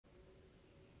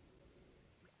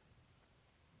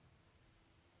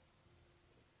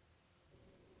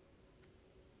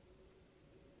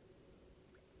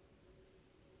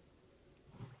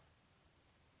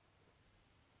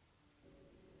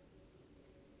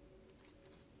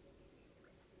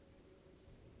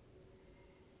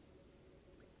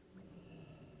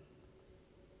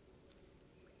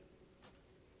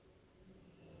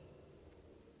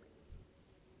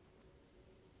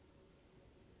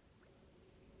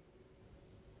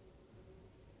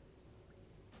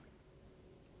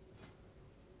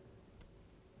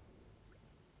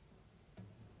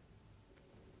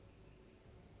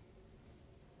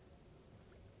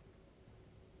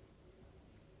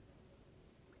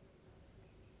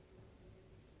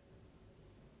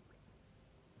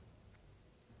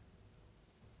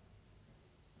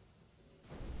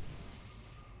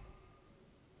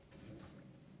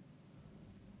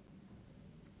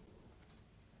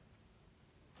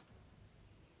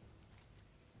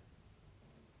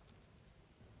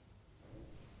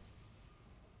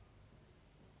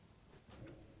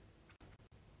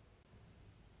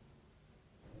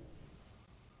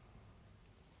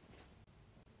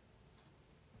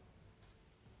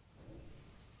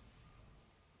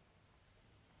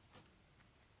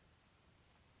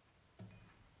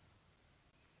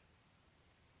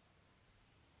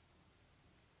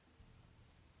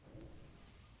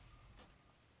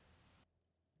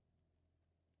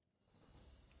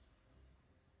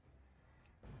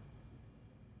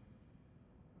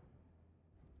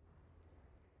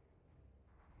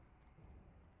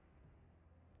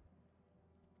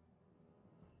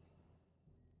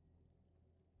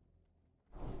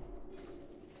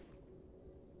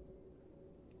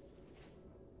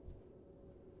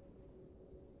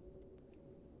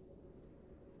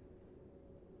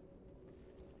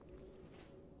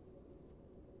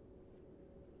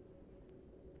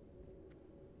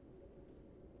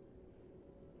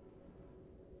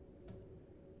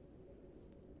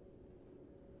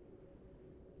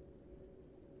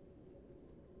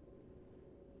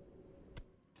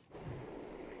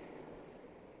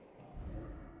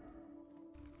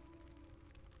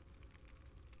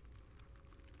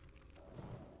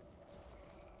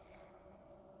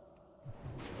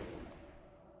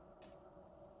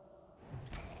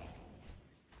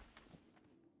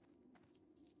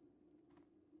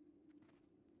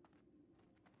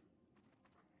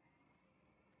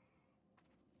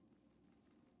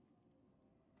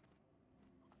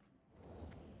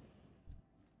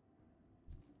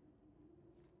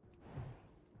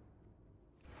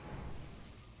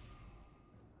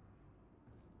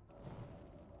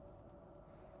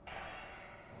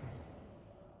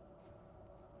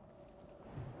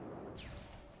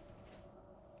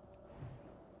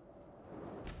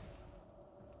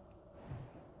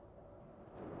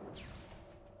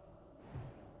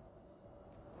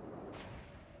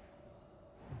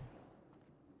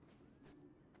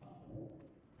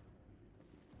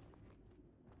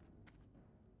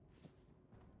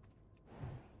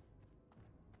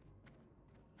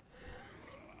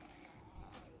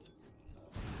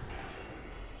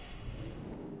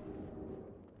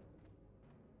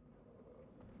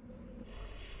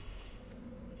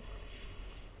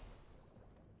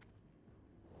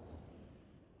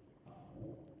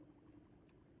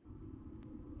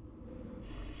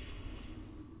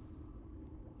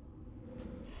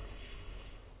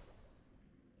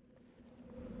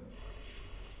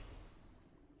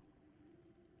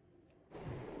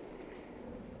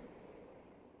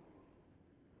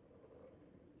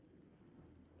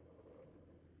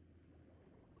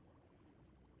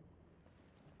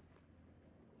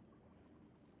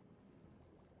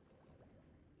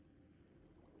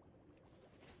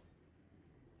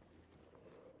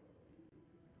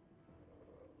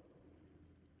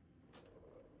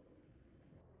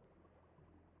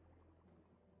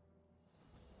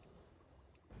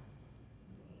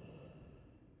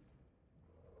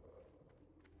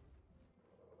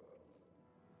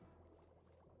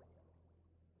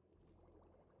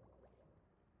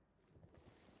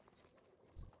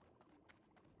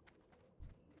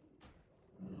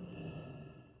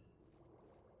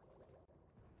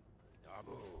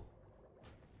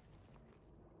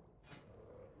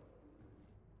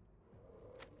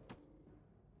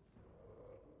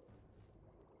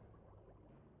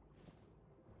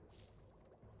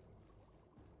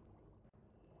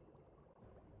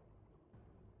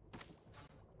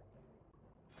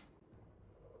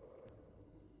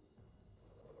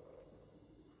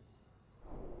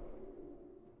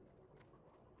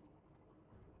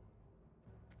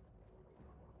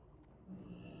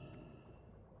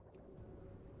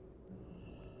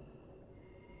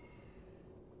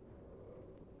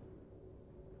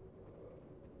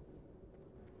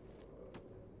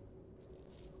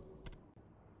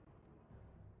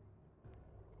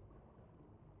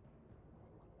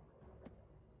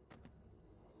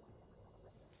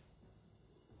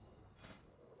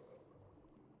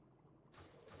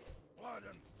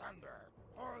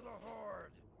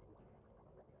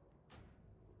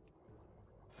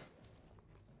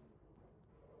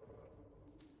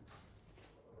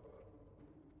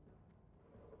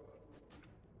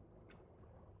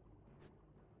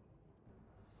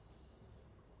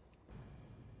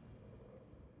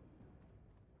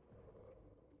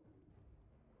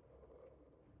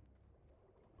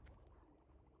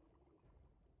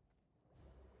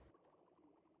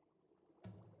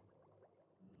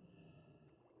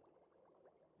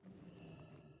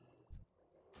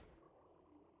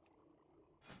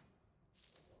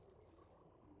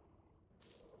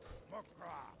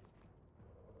Okra.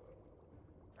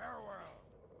 Farewell.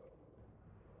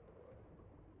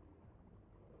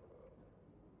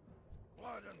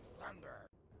 Blood and thunder.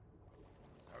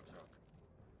 Zug.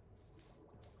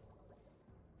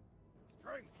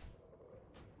 Strength.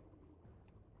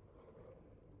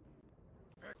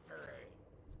 Victory.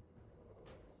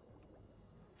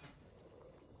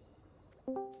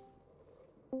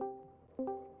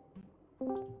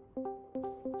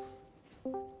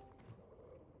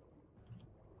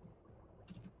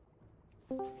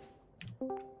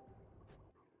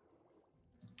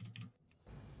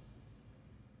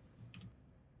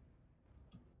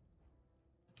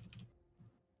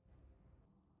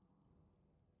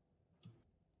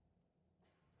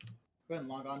 Go ahead and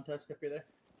log on, Tusk, if you're there.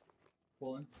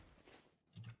 Pull in.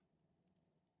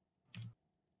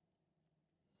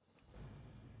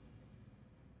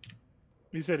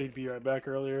 He said he'd be right back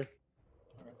earlier.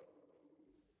 Okay.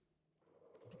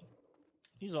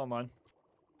 He's online.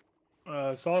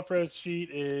 Solfresh sheet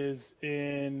is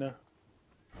in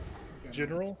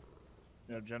general.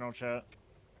 Yeah, general chat.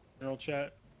 General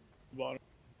chat. Bottom.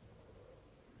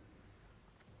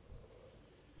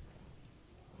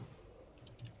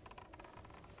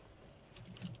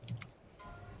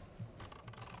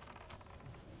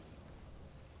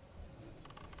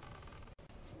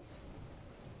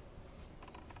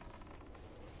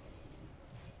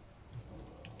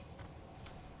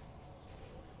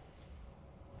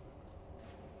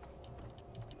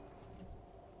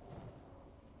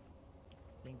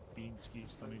 I think Beansky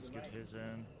still needs to get his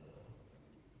in.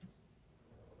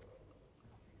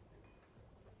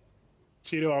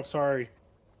 Cheeto, I'm sorry.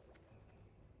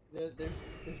 There's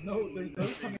no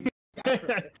coming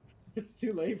back. It's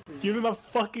too late for you. Give me my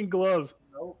fucking gloves.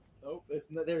 Nope. It's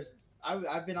no,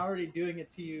 I've been already doing it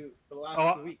to you for the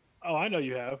last 2 weeks. Oh, I know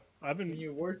you have. I've been. When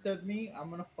you worst-said me,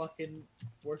 I'm gonna fucking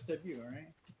worst-said you, alright?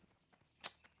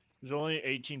 There's only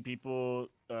 18 people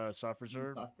soft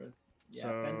reserve. Yeah, So...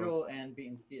 Fendrel and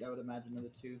Beaten Skeet, I would imagine, are the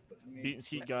two. But Beaten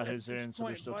Skeet got his in, so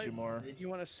there's still 2 more. You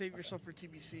want to save yourself for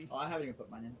TBC? Oh, I haven't even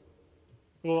put mine in.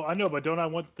 Well, I know, but don't I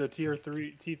want the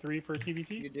T3 for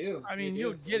TBC? You do. I mean,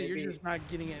 you'll get it. You're just not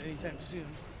getting it anytime soon.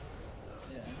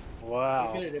 Yeah.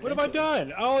 Wow. What have I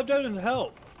done? All I've done is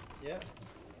help. Yeah.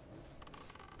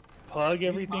 Plug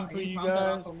everything for you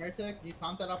guys. Can you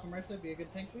taunt that off of Merta? Be a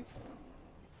good tank, please.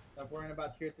 Stop worrying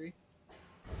about tier 3.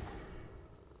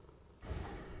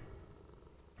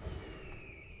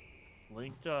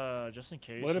 Linked, just in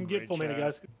case. Let him get full mana,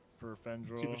 guys. For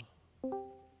Fendrel.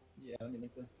 Yeah, let me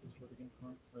link this word again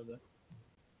for the.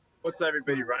 What's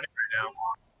everybody running right now?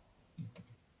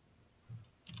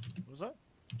 What was that?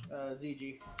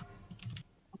 ZG.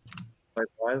 Like,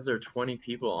 why is there 20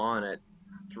 people on at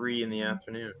 3 in the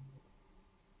afternoon?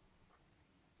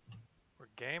 We're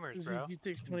gamers, bro. ZG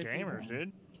takes 20 Gamers,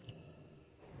 dude.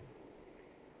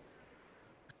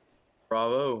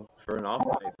 Bravo for an off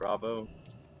night. Bravo.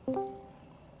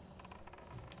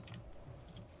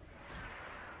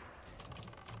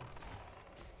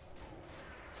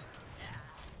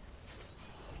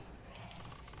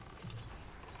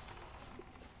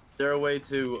 Is there a way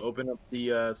to open up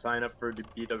the sign up for the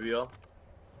BWL?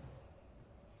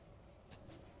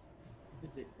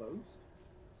 Is it closed?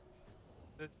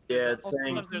 Yeah, it's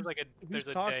saying there's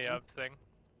a day up thing.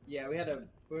 Yeah, we're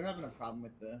having a problem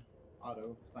with the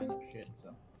auto sign up shit. So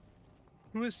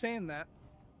Who is saying that?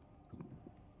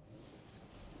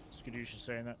 Skadoosh is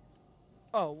saying that.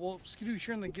 Oh well, Skadoosh,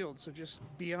 you're in the guild, so just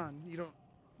be on. You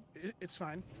don't. It's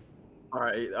fine. All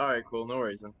right, cool, no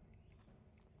worries then.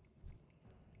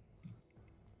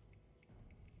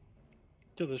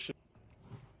 Kill this shit.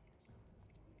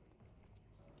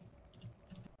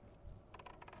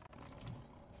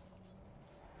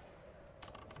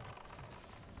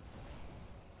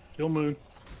 Kill Moon.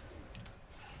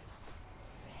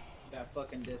 that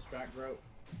fucking distract rope.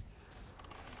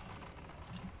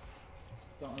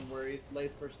 Don't worry, it's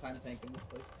Lay's first time tanking this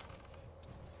place.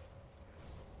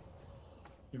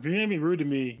 If you're gonna be rude to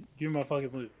me, give me my fucking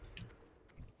loot.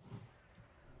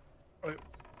 Alright.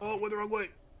 Oh, went the wrong way.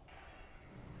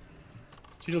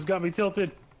 She just got me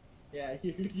tilted. Yeah,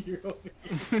 you're over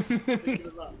here thinking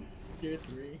about tier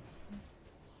 3.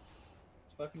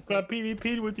 It's fucking Got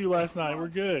PvP'd with you last night. We're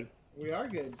good. We are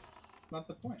good. Not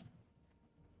the point.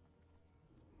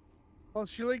 Well,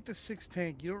 if you're like the 6th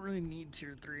tank, you don't really need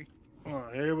tier 3. Oh,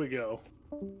 here we go.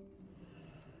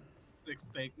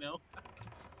 6th tank now.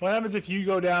 What happens if you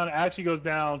go down, actually goes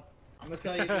down? I'm gonna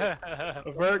tell you this.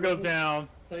 If Vert goes down. I'll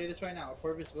tell you this right now.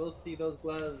 Corvus will see those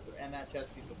gloves and that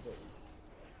chest piece before.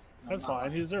 That's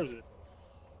fine. He deserves it.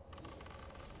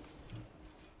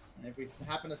 And if we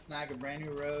happen to snag a brand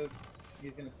new road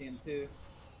He's gonna see him too.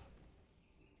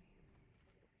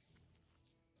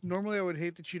 Normally, I would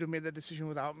hate that you'd have made that decision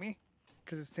without me,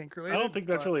 because it's tank I related. don't think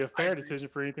that's but really a I fair agree. decision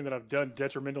for anything that I've done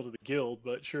detrimental to the guild,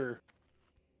 but sure.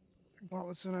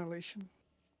 Dauntless Annihilation.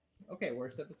 Okay,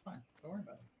 worship, it's fine. Don't worry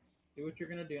about it. Do what you're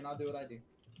gonna do, and I'll do what I do.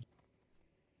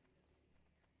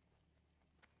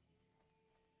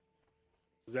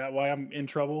 Is that why I'm in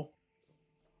trouble?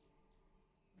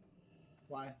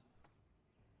 Why?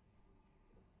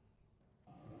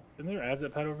 Isn't there ads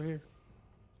that pad over here?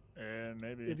 And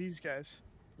maybe Yeah, these guys.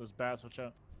 those bats. Watch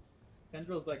out.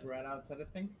 Tendrils like right outside, I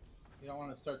think. You don't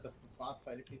want to start the boss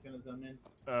fight if he's gonna zone in.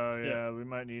 Oh Yeah. yeah, we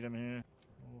might need him here.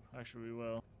 Oh, actually, we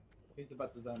will. He's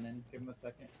about to zone in. Give him a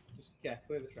second. Just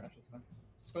clear the trash. It's fine.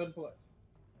 Just go ahead and pull it.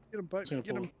 Get him, Pug. Just gonna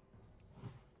Get pull him.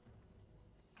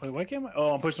 Wait, why can't I?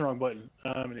 Oh, I'm pushing the wrong button.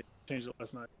 I changed it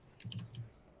last night.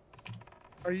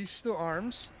 Are you still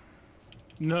arms?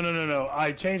 No.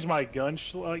 I changed my gun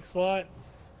slot, Make sure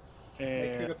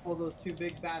and to pull those two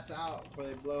big bats out before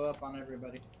they blow up on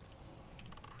everybody.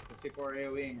 Because people are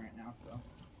AoEing right now, so.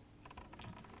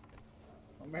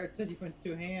 Omerta, you went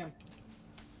too ham.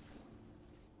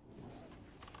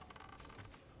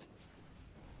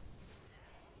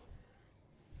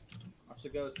 Watch the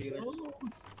ghost healers.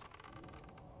 Ghost.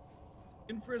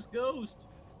 In for his ghost.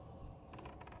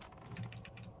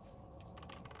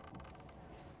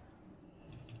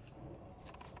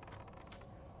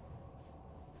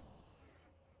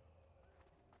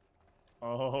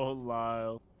 Oh,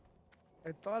 Lyle.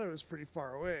 I thought it was pretty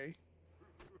far away.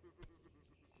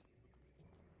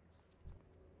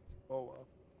 Oh well.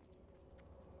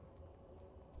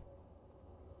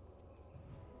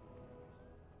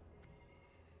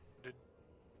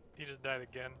 He just died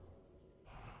again.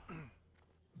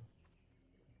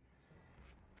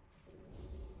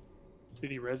 did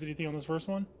he res anything on this first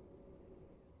one?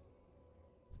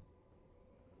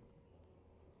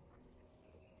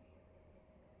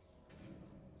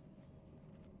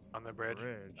 On the bridge.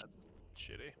 Bridge. That's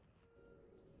shitty.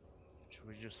 Should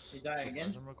we just He die quick again?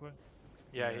 res him real quick?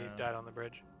 Yeah, Yeah. he died on the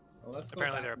bridge. Well, let's go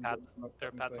Apparently back there are and get pats. some There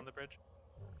are fucking pats quick. on the bridge.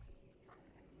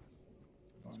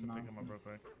 Oh, Let's go pick him up real nonsense.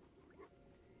 quick.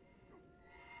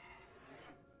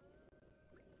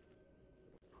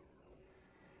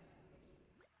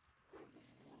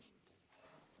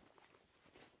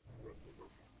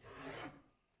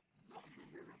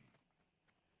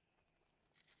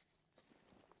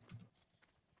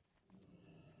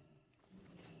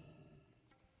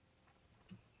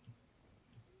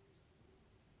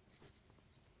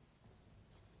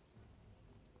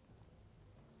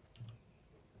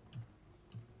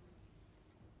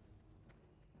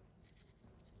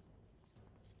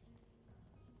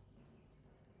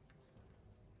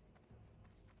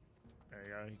 There you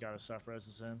go. He got his stuff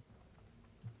reses in.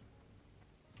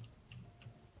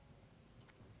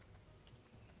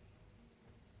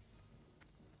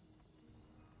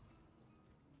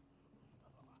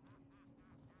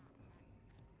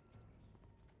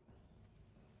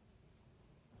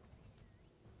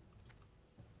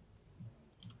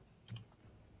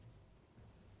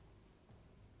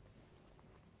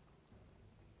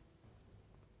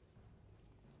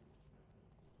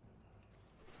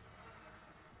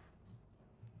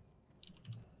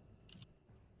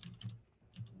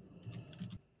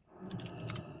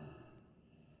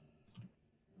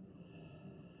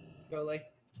 Go, Lay.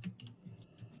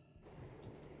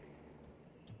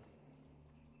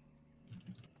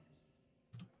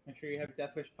 Make sure you have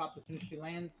Death Wish popped as soon as she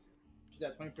lands. She's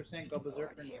at 20%. Go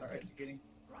Berserker and start executing.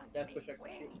 Death Wish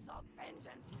execute.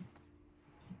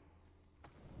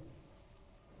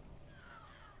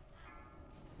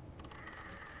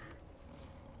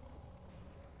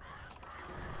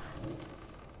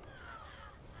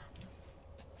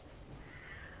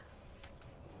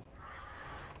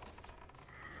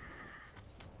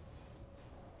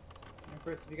 And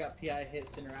first, if you got PI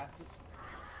hits in her asses.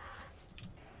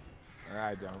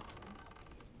 I don't.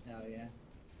 Hell yeah.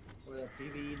 Or a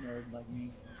PvE nerd like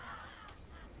me.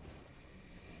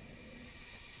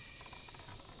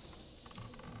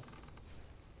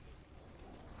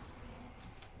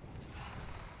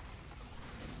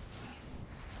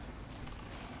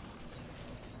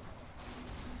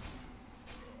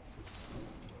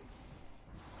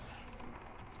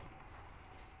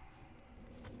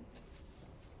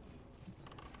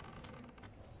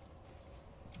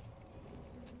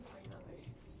 Finally,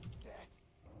 dead.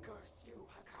 Curse you,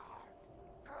 Hakar.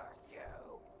 Curse you.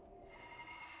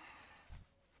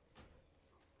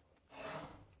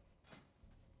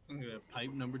 I'm gonna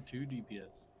pipe number 2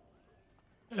 DPS.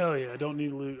 Hell yeah, I don't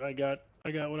need loot. I got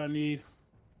what I need.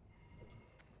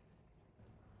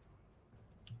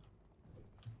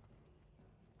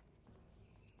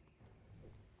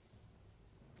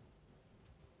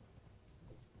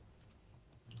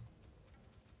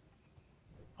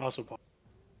 Also, pop.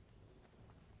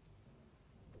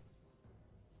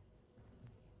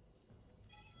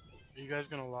 Are you guys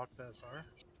gonna lock the SR?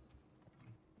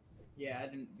 Yeah, I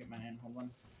didn't get mine in. Hold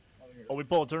on. Over here. Oh, we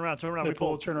pull. Turn around. Turn around. They We pull,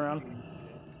 pull. turn around.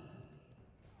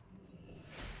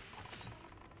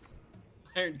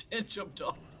 Iron Dan jumped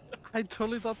off. I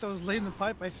totally thought that was laying the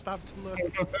pipe. I stopped to look.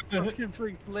 I was gonna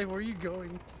freak play. Where are you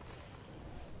going?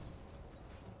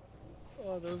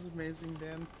 Oh, that was amazing,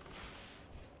 Dan.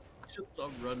 Just saw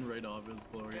him run right off. It was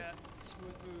glorious. Yeah,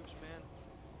 smooth moves, man.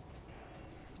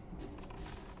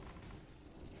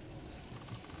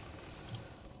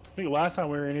 I think last time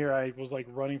we were in here, I was like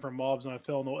running from mobs and I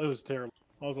fell in the. It was terrible.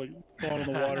 I was like falling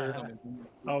in the water.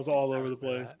 I was all over the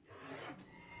place.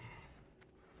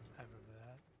 I remember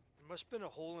that. There must have been a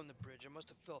hole in the bridge. I must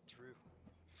have fell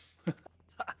through.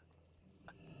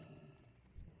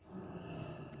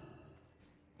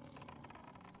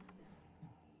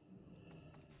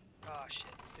 Ah, shit.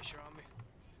 Fish are on me.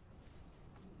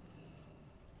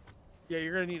 Yeah,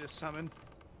 you're gonna need a summon.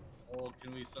 Oh,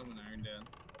 can we summon Iron Dan?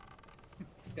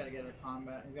 He's gotta get a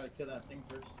combat. He's gotta kill that thing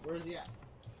first. Where is he at?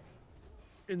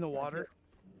 In the water.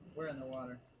 Where in the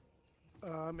water?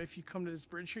 If you come to this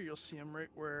bridge here, you'll see him right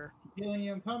where. I'm healing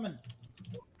you. I'm coming.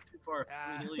 Too far.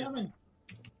 Ah. We heal I'm you. coming.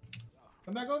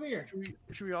 Come back over here.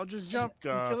 Should we all just jump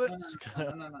and Uh, kill it?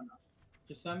 No.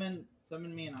 Just summon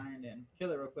me and Iron Dan.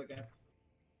 Kill it real quick, guys.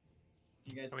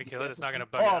 You guys. Can we you kill it? guys- It's not gonna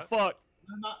bug Oh out. fuck!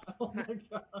 I'm not. Oh my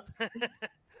god.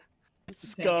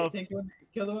 Scuff.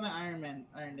 Kill the one that Iron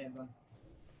Dan's on.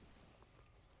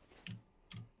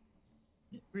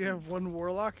 We have one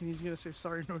warlock, and he's gonna say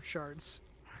sorry, no shards.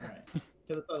 Alright.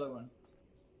 Kill this other one.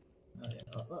 Oh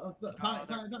yeah. Taunt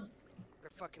it.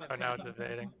 They're fucking Oh, now it's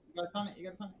evading. You gotta taunt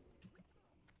it.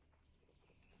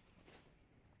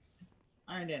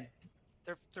 Iron Dan.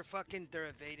 they're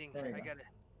evading. There you I go. got it.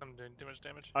 I'm doing too much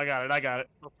damage. I got it. I got it.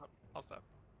 I'll stop. I'll stop.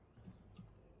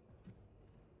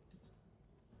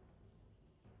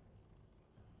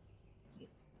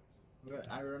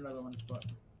 I wrote another one. But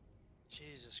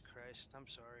Jesus Christ. I'm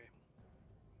sorry.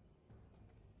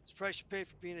 This price you pay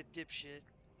for being a dipshit.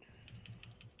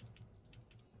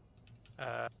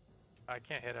 I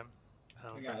can't hit him. I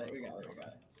don't we think- got it.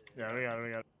 Yeah, we got it. We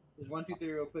got it. There's 1, 2,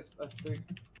 3 real quick. Us 3.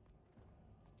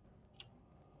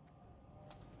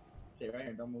 Stay right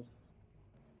here. Don't move.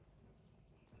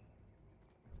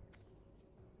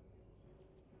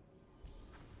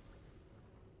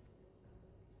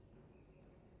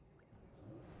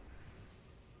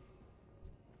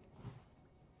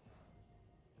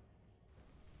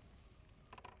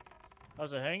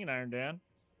 How's it hanging, Iron Dan?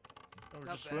 Oh, we're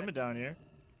Not just bad. swimming down here.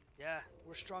 Yeah,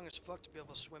 we're strong as fuck to be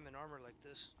able to swim in armor like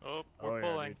this. Oh, Oh, we're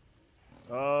yeah, pulling.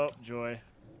 dude. Oh, joy.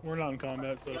 We're not in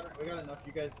combat, so We got enough.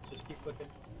 You guys just keep clicking.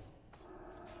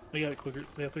 they got clicker.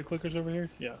 They have 3 clickers over here.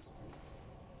 Yeah.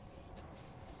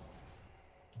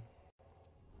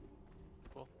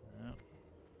 Yeah.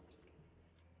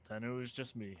 Then it was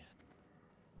just me.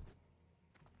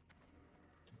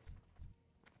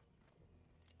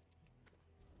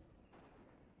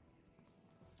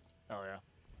 Oh yeah.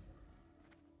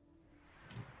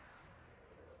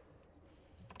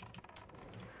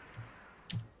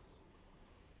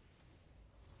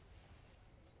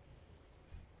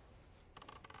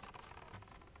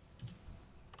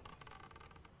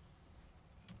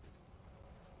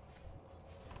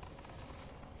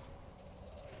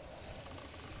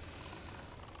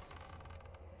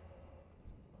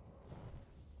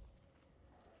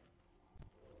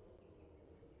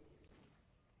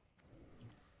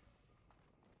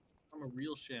 I'm a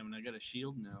real shaman. I got a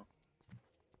shield now.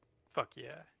 Fuck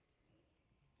yeah.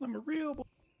 I'm a real boy.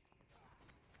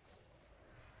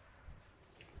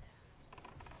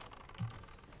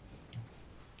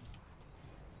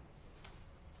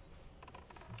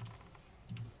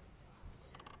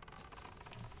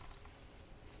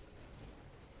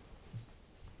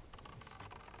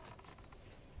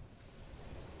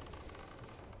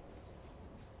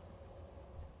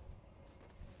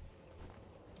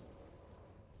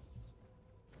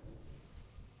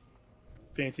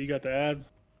 Fancy, you got the ads?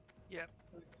 Yep.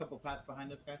 A couple pats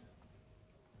behind us, guys.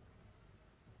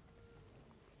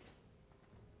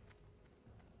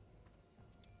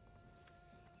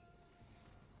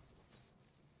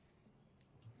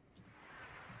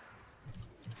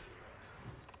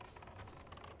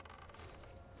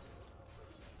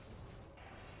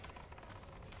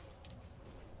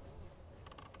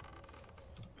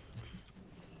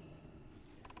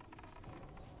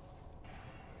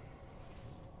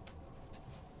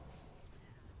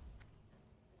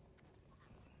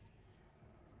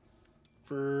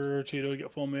 For Cheeto to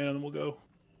get full mana, then we'll go.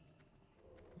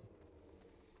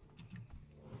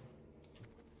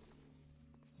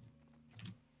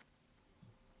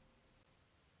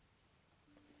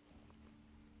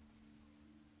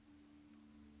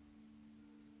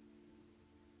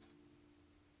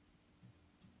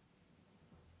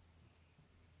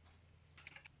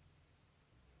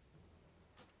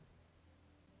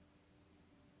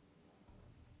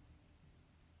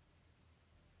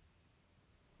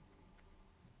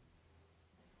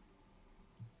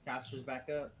 casters back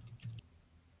up.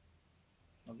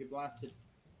 I'll get blasted.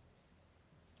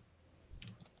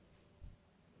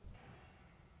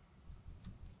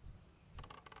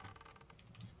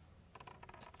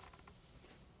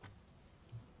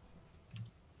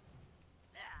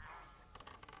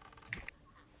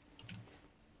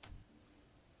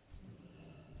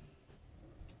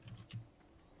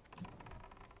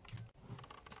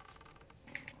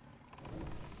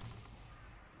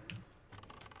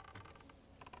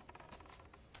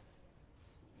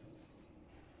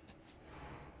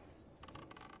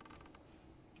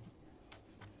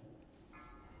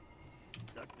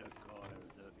 Let the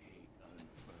coils of hate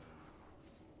unfurl.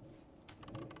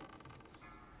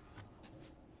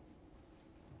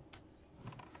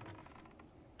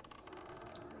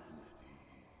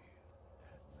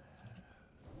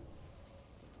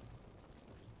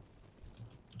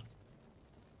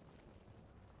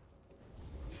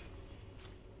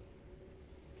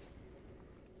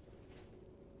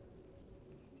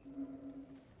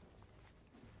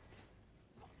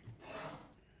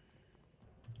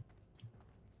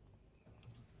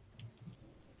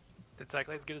 Did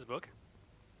Cyclades get his book?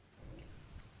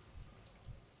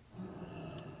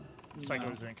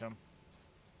 Cyclones didn't come.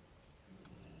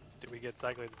 Did we get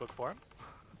Cyclades' book for him?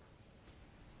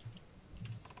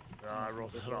 No, I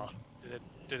rolled it off. Did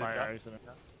it By drop? accident.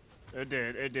 It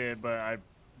did, but I,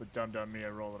 with dumb me, I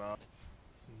rolled it off.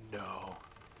 No,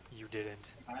 you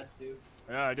didn't. I had to.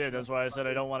 Yeah, I did. That's why I said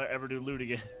I don't want to ever do loot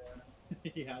again.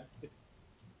 He had to.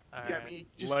 All Yeah, right, I mean, you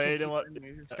just Late can't and keep what- doing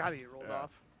these. It's gotta get rolled Yeah.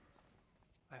 off.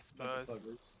 I suppose.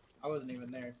 Motherfuckers. I wasn't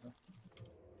even there, so.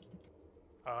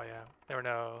 Oh yeah, there were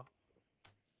no.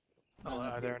 Oh, no,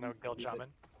 Are there people no guild did it. shaman?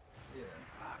 Yeah.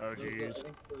 Oh Those are- jeez. I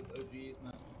think those OGs,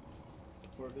 not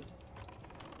Corvus.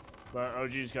 But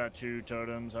OG's got 2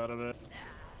 totems out of it.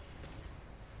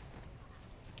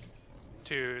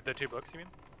 The two books, you mean?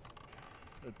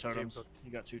 The totems. book-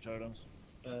 You got 2 totems.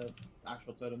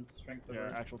 Actual totems, strength of Yeah,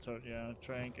 earth. actual yeah,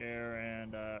 trank, air,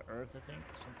 and earth, I think.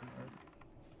 Something earth.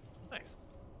 Nice.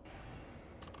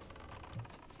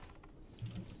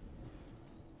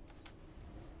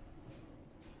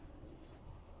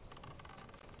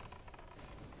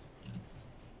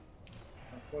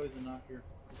 Poison off your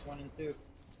 1 and 2.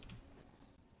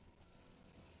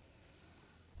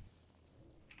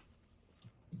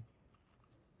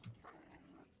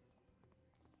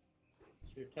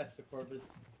 It's your test of Corvus.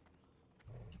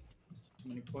 Too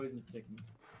many poisons sticking.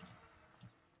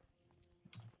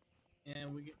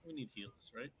 And we need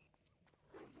heals, right?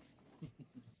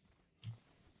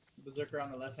 Berserker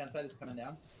on the left hand side is coming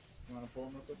down. You want to pull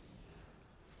him real quick?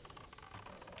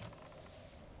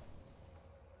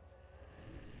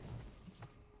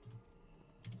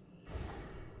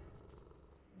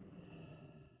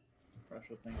 Crush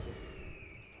will thank you.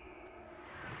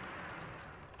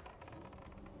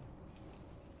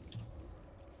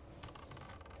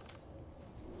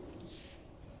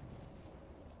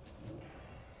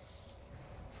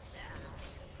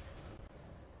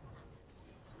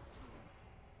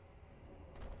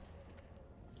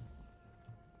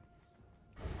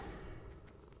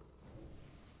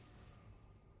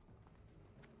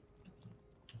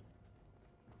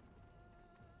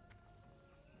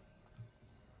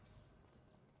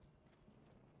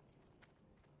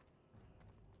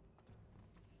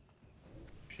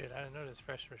 Shit, I didn't notice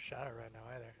fresh for shadow right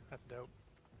now either. That's dope.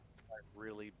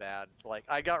 Really bad. Like,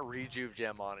 I got rejuve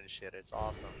gem on and shit. It's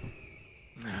awesome.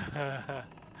 That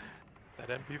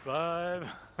MP5.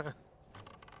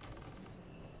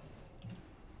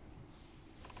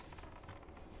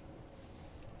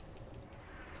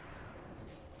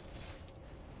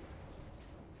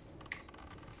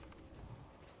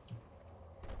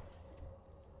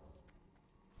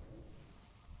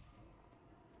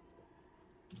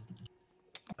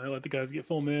 I let the guys get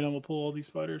full min. I'm gonna pull all these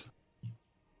spiders.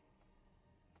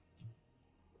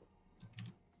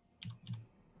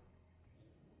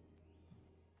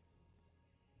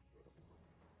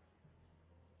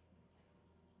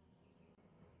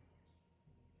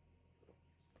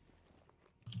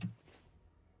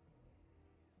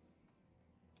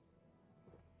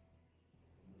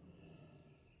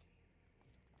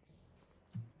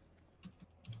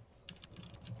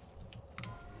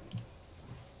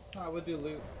 I would do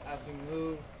loot as we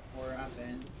move or at the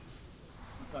end.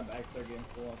 Once my bags start getting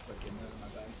full, I'll start getting rid of my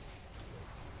bag.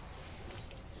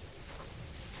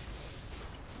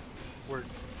 Word.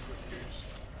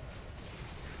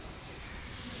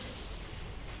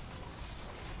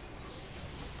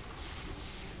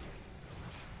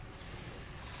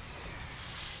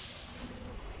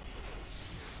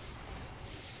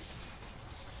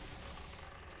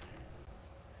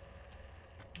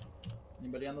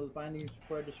 Anybody on those bindings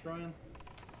before I destroy them?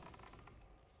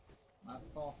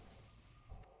 Last call.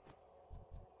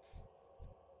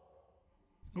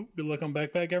 Ooh, good luck on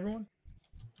backpack, everyone.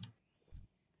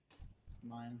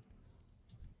 Mine.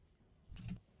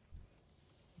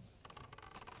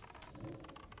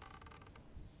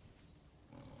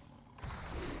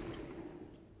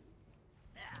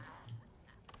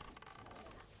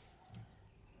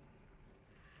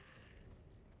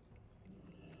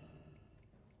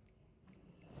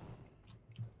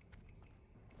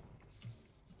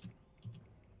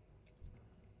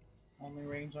 Only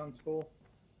range on school.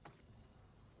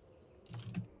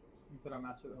 Put on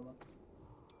master. Hold on.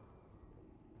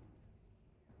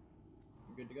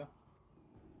 You're good to go.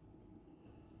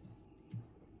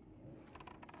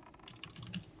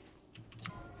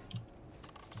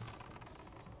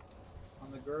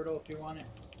 On the girdle if you want it.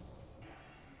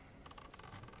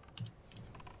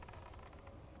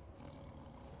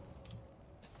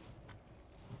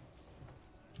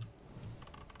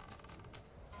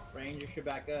 Ranger should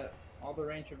back up. All the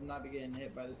range should not be getting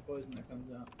hit by this poison that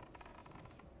comes out.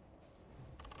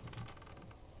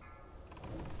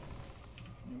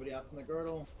 Anybody else in the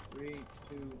girdle? 3,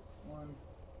 2, 1.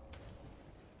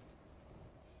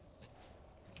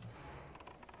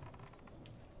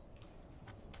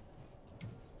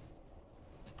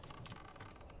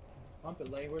 Pump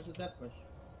it, Lay. Where's the death push?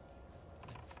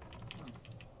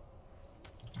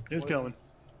 It's coming.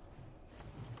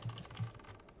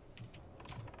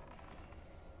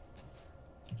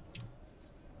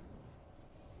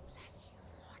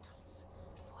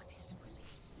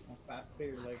 Fast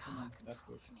clear, like, come on, that's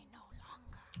good.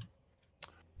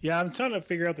 Yeah, I'm trying to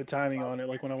figure out the timing on it,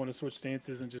 like when I want to switch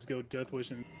stances and just go Death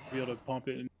Wish and be able to pump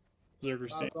it in Zerg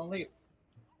stance. Don't leave.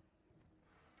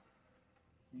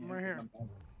 I'm right here.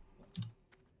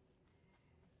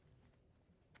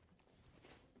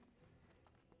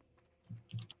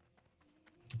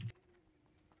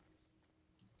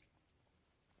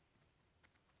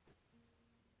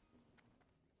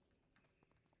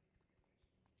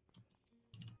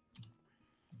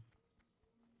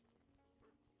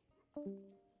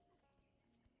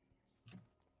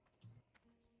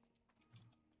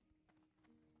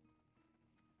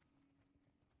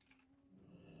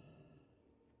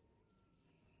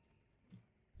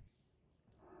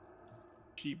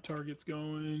 Cheap targets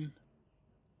going.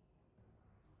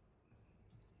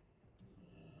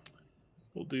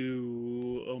 We'll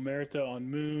do Omerta on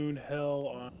Moon, Hell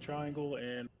on Triangle,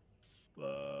 and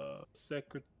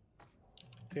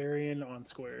Secretarian on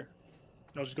Square.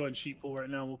 I'll just go ahead and sheep pull right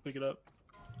now. We'll pick it up.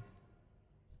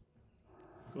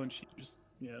 Go ahead and sheep, just,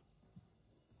 yeah.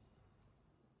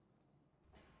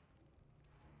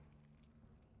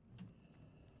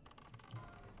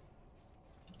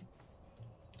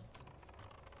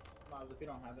 Miles, if you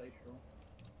don't have that, you sure.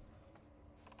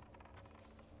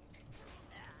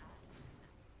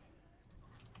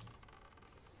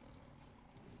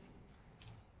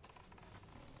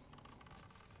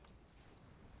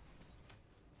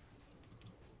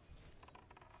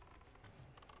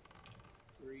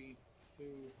 Three, 2,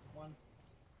 1.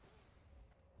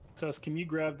 Tuss, can you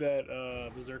grab that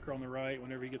Berserker on the right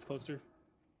whenever he gets closer?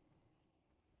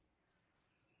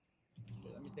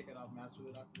 Shit, let me take it off master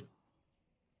the doctor.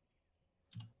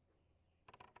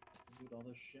 Dude, all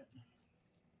this shit.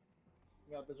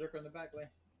 We got Berserker in the back, Lay.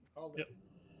 Called it. Yep.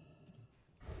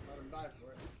 Let him die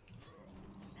for it.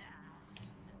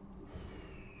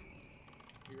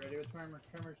 You ready with tremors?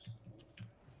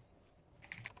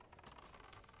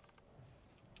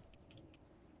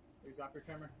 You drop your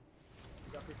tremor.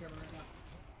 Drop your tremor right now.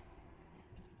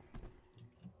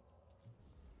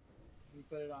 You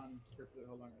put it on Griplet.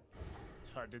 Hold on,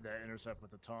 guys. I did that intercept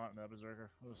with the taunt and that berserker.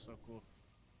 It was so cool.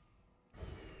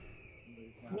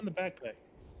 Who in the backpack?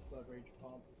 Blood Rage.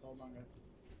 Hold on, guys.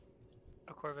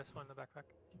 A Corvus one in the backpack.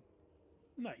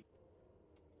 Nice.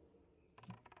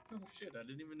 Oh shit, I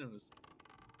didn't even notice.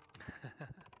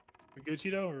 We good,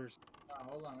 Cheeto? Or...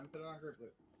 Hold on, let me put it on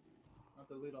Griplet. I have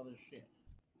to loot all this shit.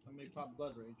 Somebody pop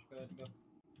Blood Rage. Go ahead and go.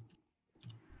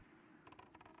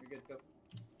 You're good, go.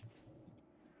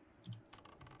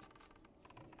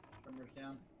 Tremors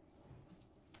down.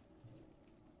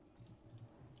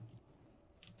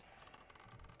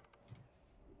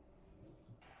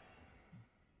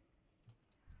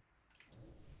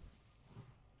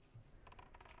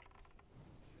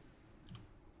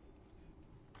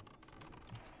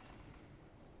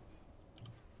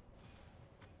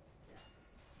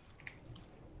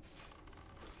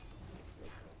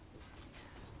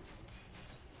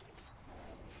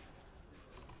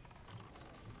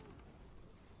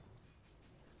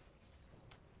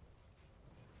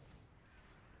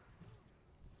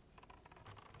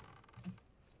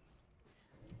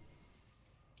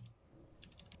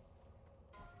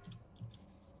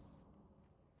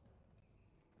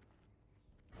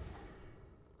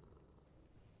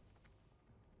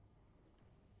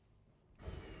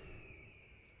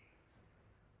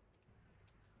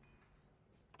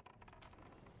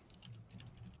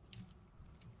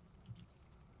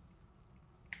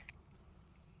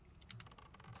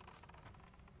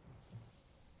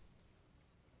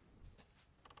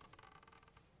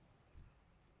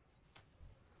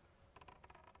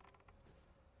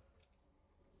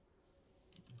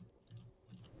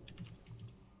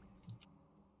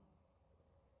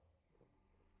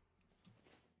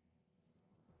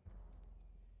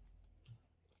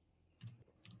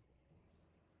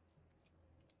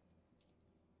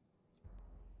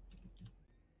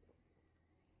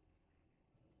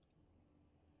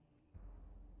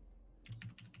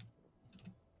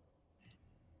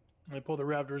 I pull the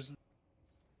Raptors.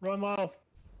 Run, Miles.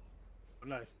 Oh,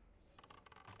 nice.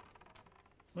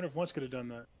 Wonder if once could have done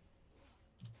that.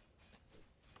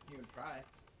 You even try.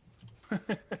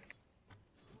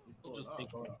 We'll just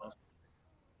take all the bus.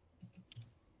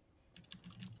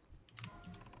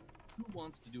 Who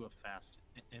wants to do a fast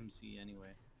MC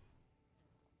anyway?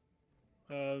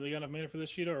 They got enough mana for this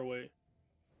sheet or wait?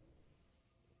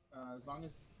 As long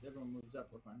as everyone moves up,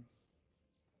 we're fine.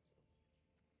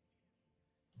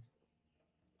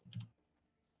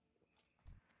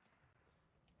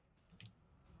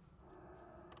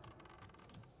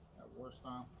 War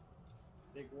stomp.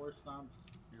 Big war stomps.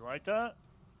 You like that?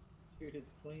 Dude,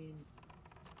 it's clean.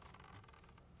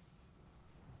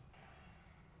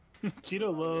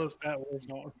 Cheeto loves fat war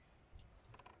stomp.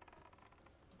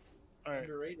 Alright.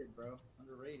 Underrated, bro.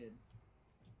 Underrated.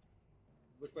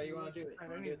 Which way you want to do it? At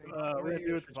You wanna do it anything. We're gonna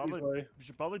do it the cheese way. We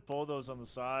should probably pull those on the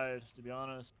side, to be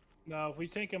honest. No, if we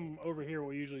take them over here,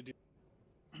 we usually do.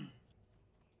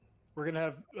 We're gonna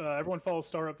have everyone follow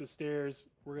Star up the stairs.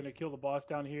 We're gonna kill the boss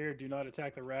down here. Do not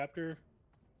attack the raptor.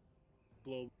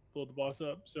 Blow the boss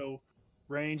up. So,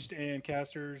 ranged and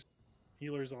casters,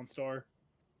 healers on Star.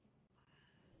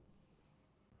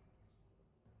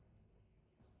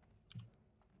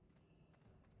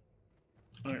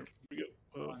 All right, here we go.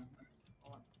 Hold on.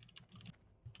 Hold on.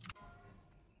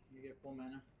 You get full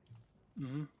mana.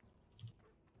 Mm-hmm.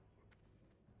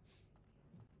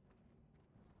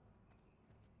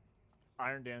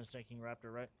 Iron Dan's taking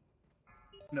Raptor, right?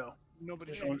 No.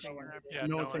 Nobody Yeah, should no be one's- taking Raptor. Yeah,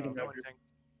 No one's thinking no Raptor. one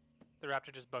thinks. The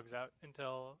Raptor just bugs out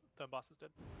until the boss is dead.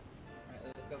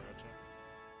 Alright, let's go.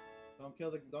 Don't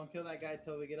kill that guy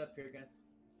till we get up here, guys.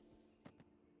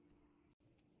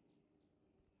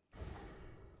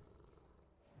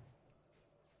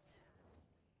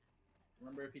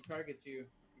 Remember, if he targets you,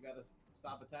 you gotta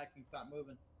stop attacking, stop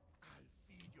moving. I'll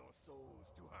feed your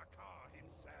souls to Hakar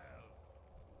himself.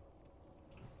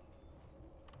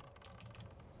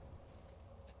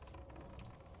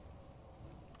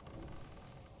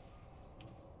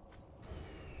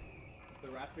 If the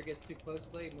raptor gets too close,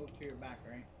 Slade, move to your back,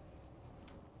 right?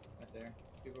 Right there.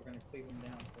 People are gonna cleave him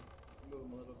down, so move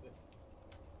him a little bit.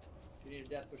 If you need a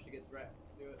death push to get threat,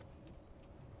 do it.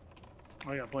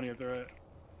 I got plenty of threat.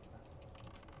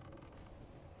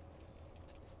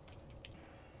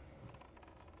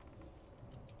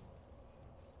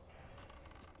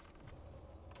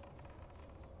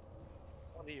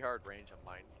 Hard range on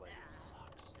Mind Flame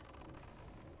sucks.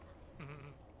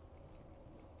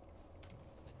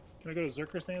 Can I go to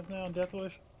Zerker Sands now on Death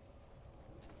Wish?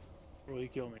 Or will he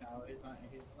kill me? No, he's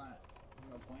not.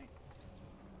 No point.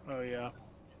 Oh yeah.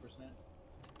 100%.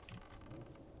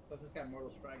 Plus, this got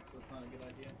Mortal Strike, so it's not a good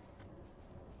idea.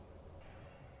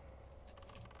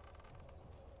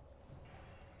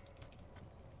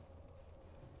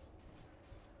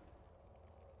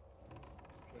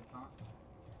 Should taunt.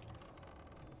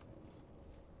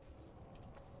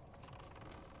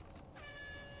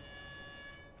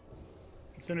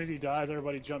 As soon as he dies,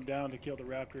 everybody jump down to kill the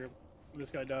raptor. This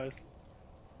guy dies.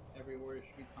 Every warrior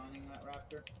should be taunting that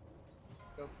raptor.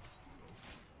 Go.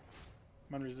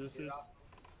 I'm unresisted. Get off.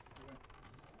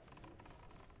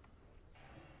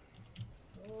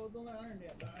 Okay. Oh, don't let Iron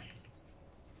Dad die.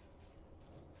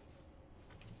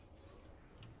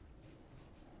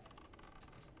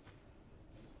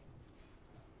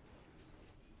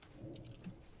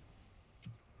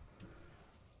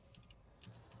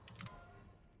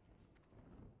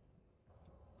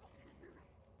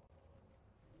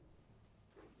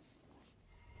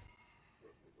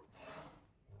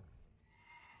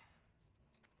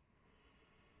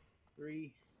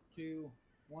 Three, two,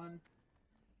 one.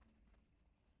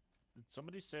 Did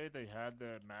somebody say they had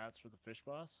the mats for the fish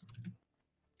boss?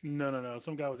 No.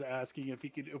 Some guy was asking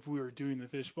if we were doing the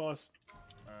fish boss.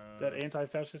 That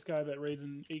anti-fascist guy that raids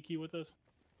in AQ with us.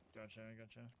 Gotcha.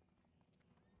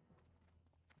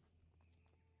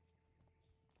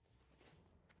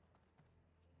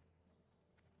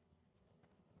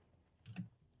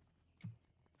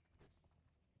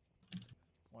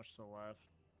 Watch to the left.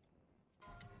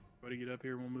 Everybody get up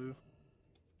here and we'll move.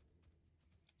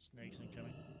 Snakes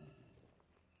incoming.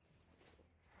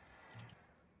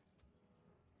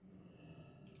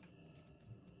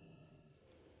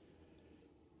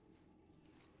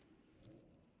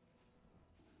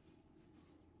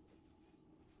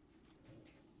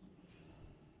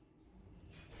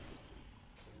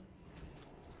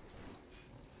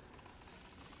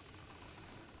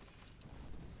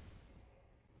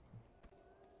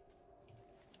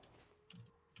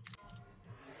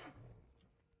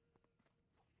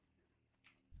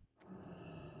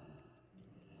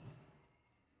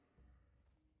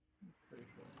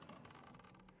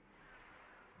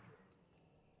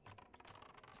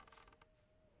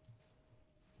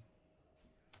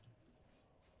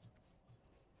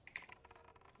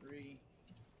 3,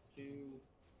 2,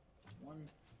 1.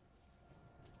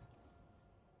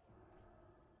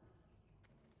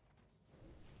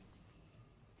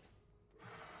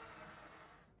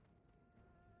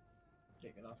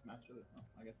 Take it off master. Oh,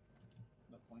 I guess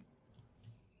no point.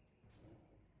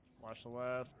 Watch the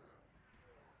left.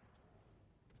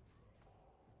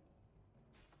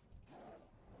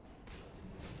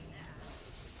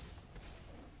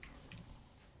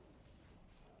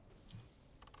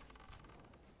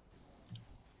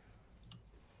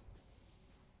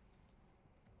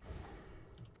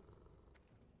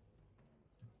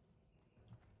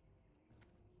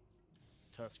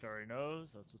 Tusk already knows.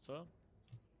 That's what's up.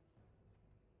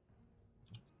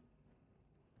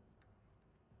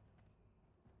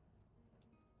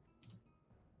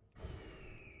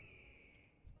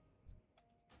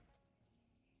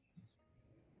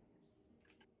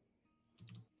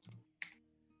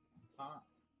 Top.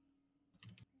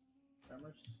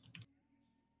 Tremors.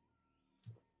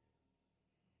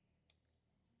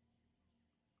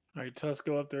 All right, Tusk,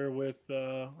 go up there with.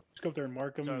 Just go up there and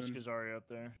mark him. Tusk And is already up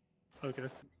there. okay.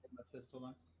 Assist, hold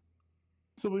on.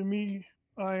 So it'll be me,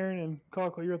 Iron, and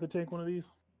Cockle. You have to take one of these.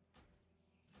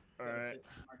 All Gotta right. sit,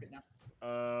 mark it now.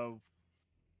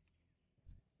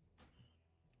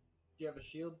 Do you have a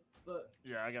shield? But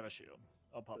Yeah, I got a shield.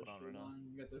 I'll pop the it on shield right now. on.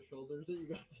 You got those shoulders that you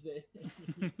got today.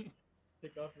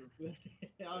 Take off your.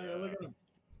 Oh yeah, look at him.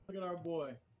 Look at our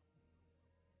boy.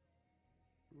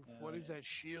 What is that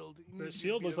shield? You The need to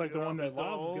shield beat looks up like the your one that It's the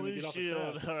Laos is going to only get off a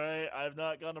shield. sap. All right, I've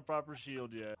not gotten a proper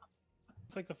shield yet.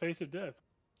 It's like the face of death.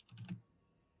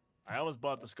 I almost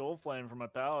bought the skull flame for my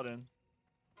paladin.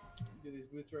 Do these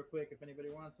boots real quick if anybody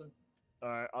wants them. All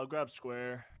right, I'll grab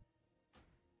square.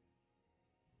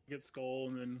 Get skull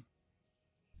and then.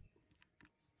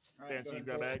 All right, Fancy, go you ahead,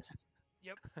 grab pull. eggs.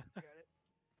 Yep, got it.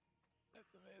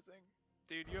 That's amazing.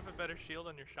 Dude, you have a better shield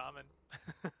on your shaman.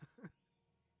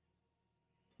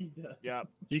 He does. Yeah.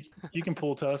 You can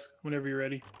pull Tusk whenever you're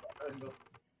ready. Go ahead and go.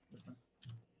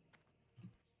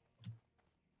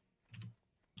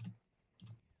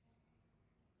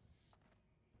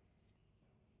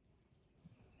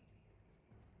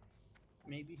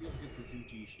 Maybe he'll get the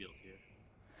ZG shield here.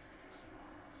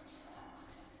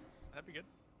 That'd be good.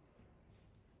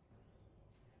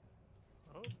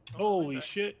 Oh, Holy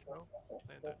shit! Oh,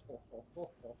 land that.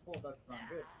 That's not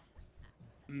good.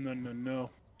 No, no, no.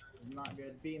 This is not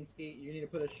good. Beat and Skeet, you need to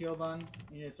put a shield on.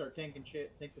 You need to start tanking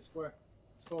shit. Tank the square.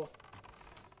 Skull.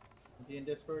 Is he in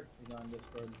Discord? He's on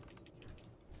Discord.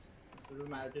 It doesn't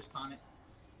matter, just taunt it.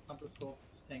 Taunt the skull.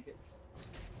 Just tank it.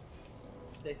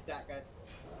 Stay stat, guys.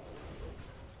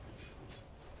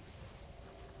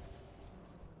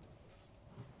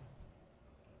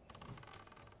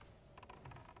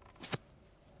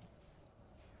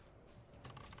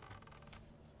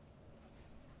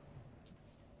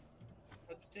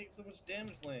 How'd you take so much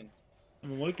damage, Lane?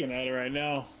 I'm looking at it right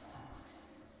now.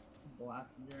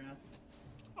 Blasting your ass.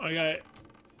 I got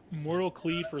Mortal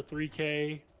Cleave for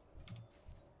 3K.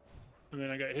 And then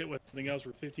I got hit with something else for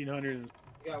 1,500. And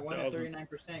You got one at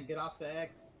 39%. Get off the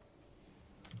X.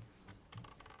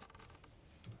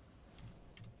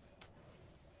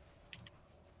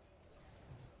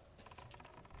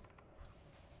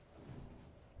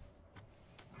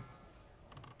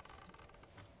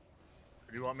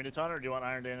 Do you want me to taunt or do you want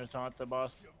Iron Dan to taunt the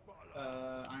boss?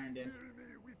 Iron Dan. Kill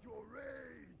me with your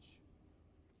rage.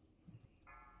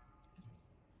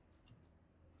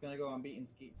 It's gonna go on Beat and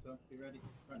Skeet, so be ready.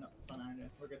 Right, no, it's on Iron Dan.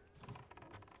 We're good.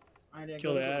 Iron Dan,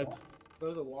 Kill go the to ads. wall. Go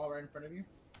to the wall right in front of you.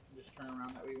 And just turn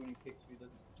around that way when he kicks you, he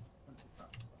doesn't come too far.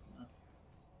 No.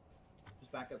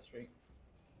 Just back up straight.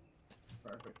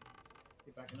 Perfect.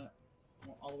 Keep backing up.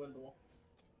 All the way to the wall.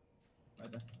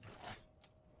 Right there.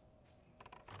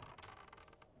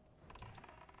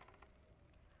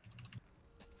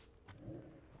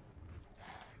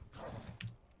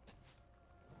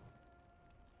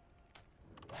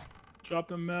 Drop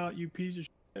them out, you piece of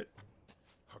shit.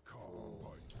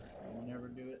 I'll never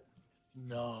do it.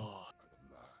 No.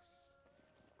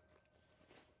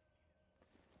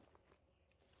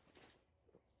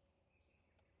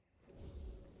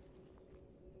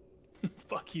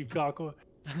 Fuck you, Cockle.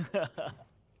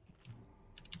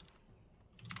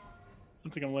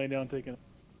 Looks like I'm laying down taking.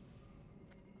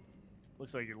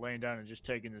 Looks like you're laying down and just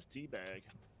taking this tea bag.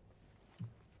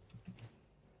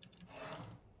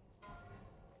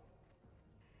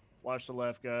 Watch the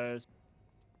left, guys.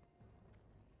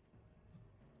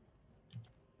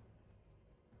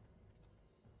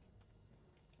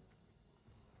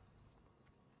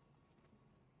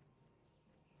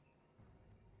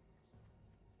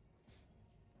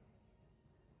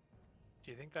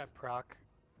 Do you think that proc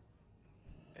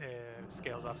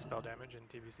scales off spell damage in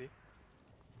TBC.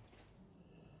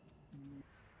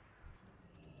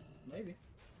 Maybe.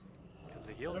 Because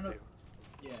the heals don't know. do.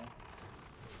 Yeah.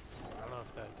 I don't know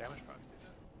if the damage procs do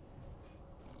that.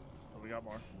 Oh, we got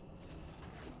more.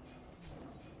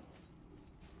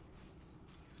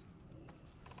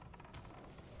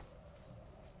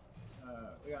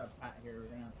 We got a pat here. We're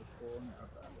gonna have to pull in or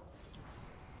up that.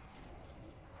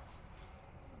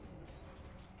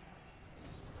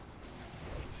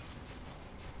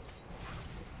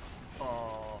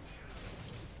 Oh,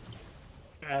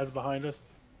 Ads behind us.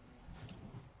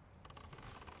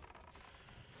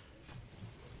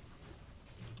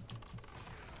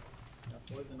 Got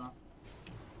poison off.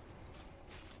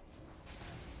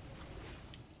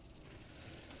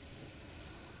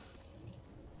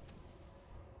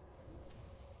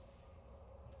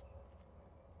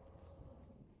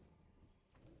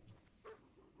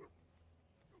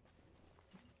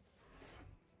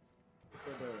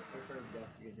 For the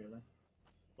guest to get here then.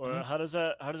 well, how does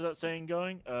that saying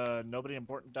going? Nobody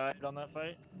important died on that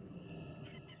fight.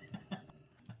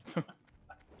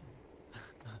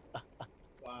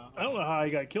 Wow. I don't know how I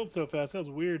got killed so fast. That was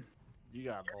weird. You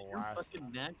got Your blasted.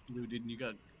 fucking Nax looted and you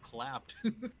got clapped.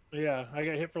 Yeah, I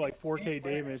got hit for like 4K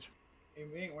damage. Hey,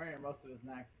 we ain't wearing most of his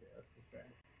Nax gear, let's be fair.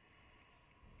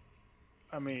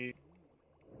 I mean,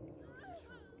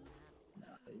 No,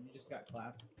 you just got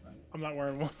clapped. It's fine. I'm not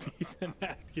wearing one piece of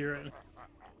neck gear right now.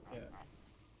 Yeah.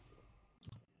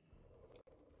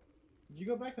 Did you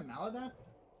go back to Maladat?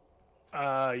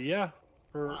 Yeah.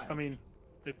 Why? I mean,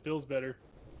 it feels better.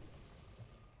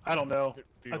 I don't know. It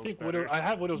I feels think better. I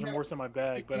have Widow's No, Remorse in my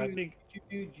bag, but I think You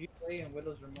do GA and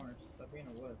Widow's Remorse. Stop being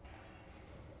a wuss.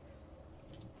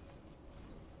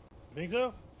 you think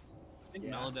so. I think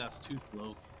Yeah. Maladat's too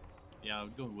slow. Yeah, I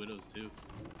would go with Widows too.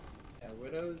 Yeah,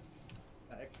 Widow's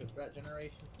got extra threat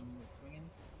generation from the swinging,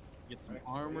 Get some Right.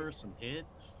 armor, some hit.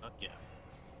 Fuck yeah.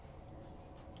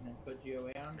 and then put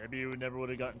GOA on. Maybe you never would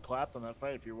have gotten clapped on that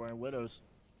fight if you were wearing widows.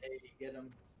 Hey, get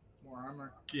him more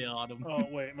armor. Got him. Oh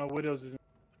wait, my Widow's is.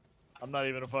 I'm not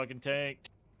even a fucking tank.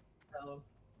 Tell him.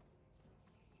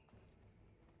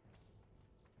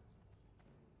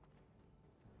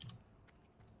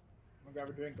 I'm gonna grab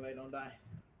a drink, Clay. Don't die.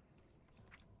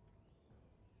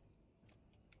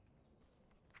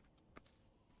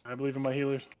 I believe in my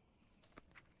healers.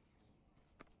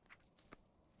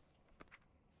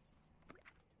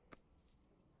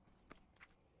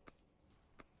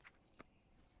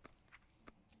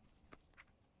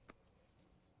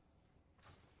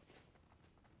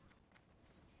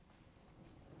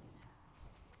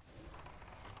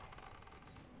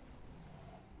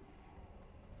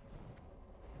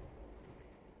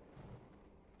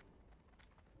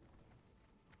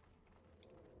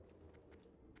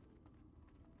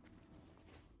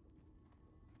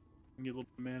 Get a little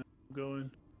mana going.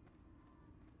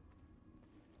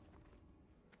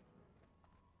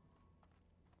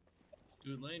 Let's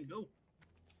do it, Lane. Go.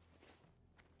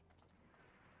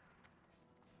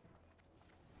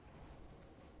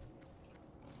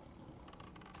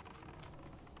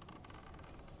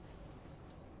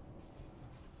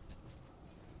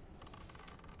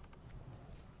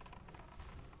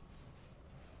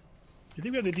 You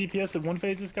think we have the DPS that one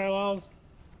phase this guy allows?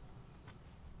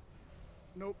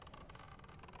 Nope.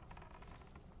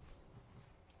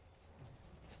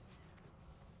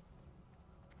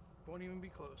 Won't even be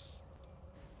close.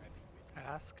 I think we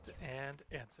asked and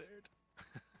answered.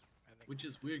 I think Which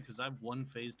is weird because I've one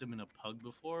phased him in a pug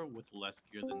before with less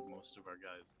gear than most of our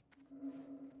guys.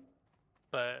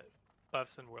 But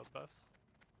buffs and world buffs.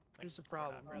 like, Here's the we're not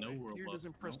problem. really- No world Gear buffs,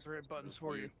 doesn't press no. the right buttons That's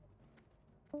for you.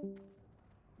 weird.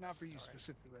 Not for you Alright.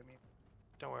 specifically, I mean.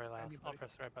 Don't worry, Lance. I'll Anybody.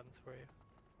 press the right buttons for you.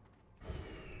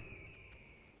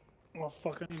 Oh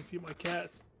fuck! I need to feed my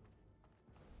cats.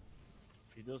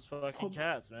 Feed those fucking Hold-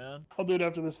 cats, man. I'll do it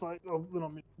after this fight. Oh, then I'll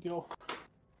make a kill.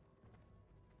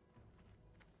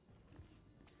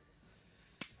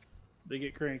 They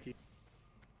get cranky.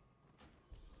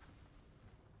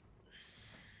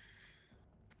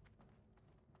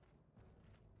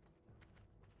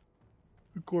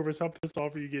 Corvus, how pissed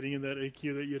off are you getting in that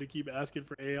AQ that you had to keep asking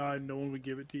for AI and no one would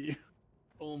give it to you?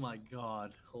 Oh my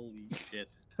god. Holy shit.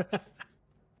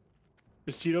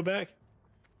 Is Cheeto back?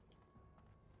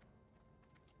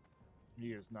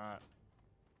 He is not.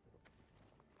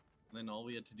 And then all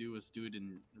we had to do was do it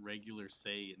in regular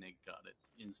say and it got it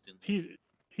instantly.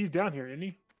 He's down here, isn't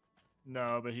he?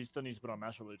 No, but he still needs to put on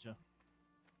Master Loot too.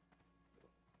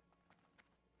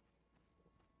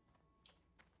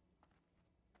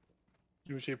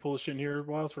 You wish you pull this shit in here,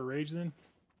 Wiles, for rage then?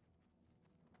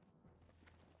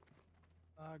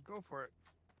 Go for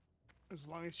it. As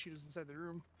long as she was inside the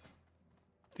room.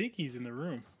 I think he's in the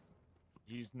room.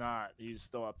 He's not. He's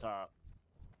still up top.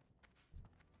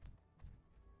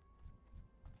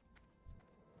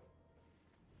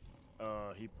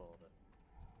 He pulled it.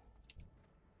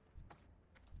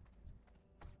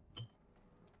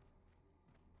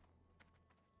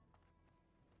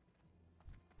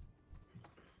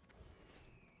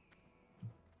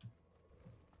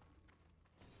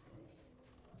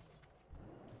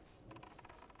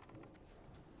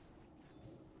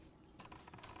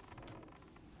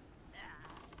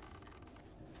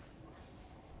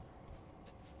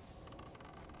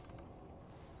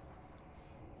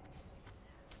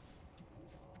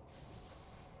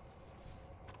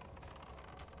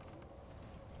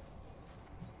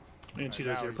 And she Right,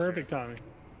 does now your he's perfect timing.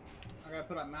 I gotta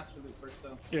put on Master Loop first,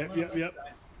 though. Yep, I'm gonna yep, let yep. you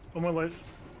die. I'm gonna let.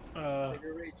 Save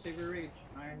your rage, save your rage.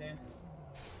 Iron Dan.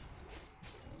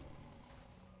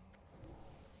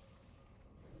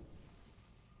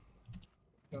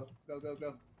 Go, go, go,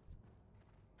 go.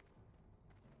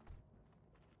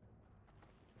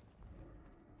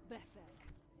 Befek,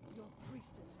 your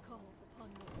priestess calls upon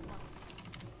your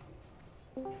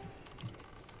light.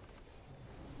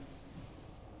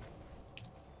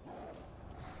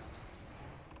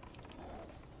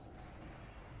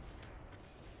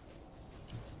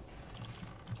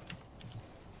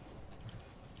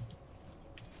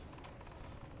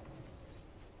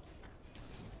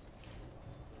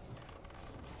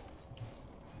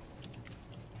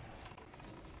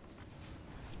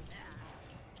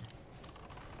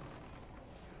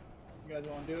 You guys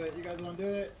wanna do it? You guys wanna do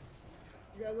it?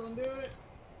 You guys wanna do it?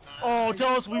 Oh,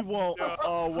 tell us we won't.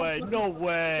 Oh, wait. No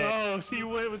way. Oh, she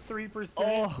went with 3%.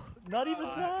 Oh, not even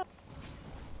that.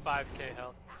 5k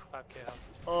health. 5k health.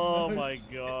 Oh my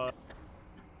god.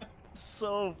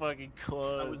 So fucking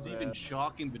close. I was man. even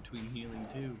shocking between healing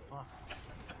too. Fuck.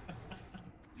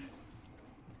 It's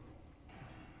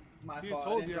my See, I fault.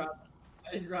 told I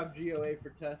didn't drop GOA for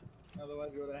tests.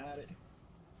 Otherwise, we would have had it.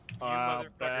 You Wow, motherfucker.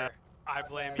 bad. I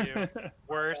blame you.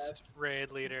 Worst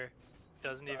raid leader.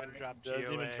 Doesn't even drop GOA.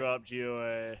 Doesn't even drop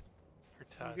GOA. For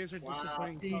You guys are tests. Wow,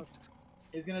 disappointing. see? Tusks.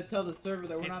 He's gonna tell the server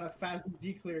that we're not a fast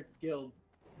G clear guild.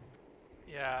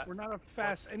 Yeah. We're not a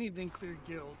fast anything clear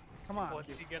guild. Come on.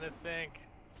 What's he gonna think?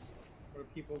 What are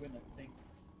people gonna think?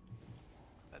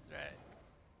 That's right.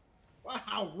 Wow,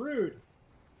 how rude!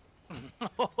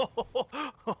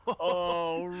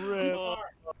 Oh, rip.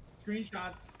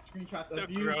 Screenshots, The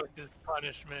abuse, grossest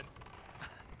punishment.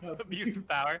 Abuse of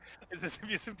power. Is this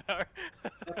abuse of power?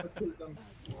 nepotism.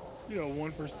 You know,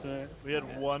 1%. We had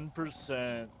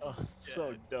 1%. Oh, it's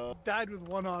so dumb. Died with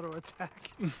one auto attack.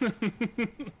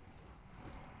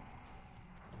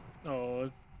 Oh,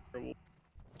 it's terrible.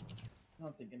 I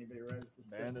don't think anybody read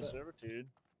this Man, the stuff. servitude.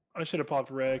 I should have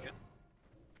popped reg.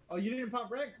 Oh, you didn't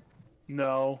pop reg?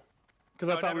 No. Because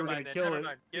I Oh, thought we never were going mind to then, kill never it.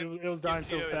 mind. It was dying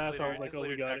so GOA is fast, I was leader, like, his oh, we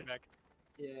leader got it. back.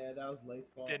 Yeah, that was Lay's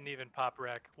fault. Didn't even pop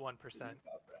wreck. 1%.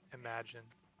 Imagine.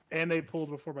 And they pulled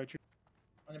before my tree.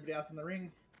 Anybody else in the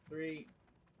ring? 3,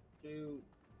 2,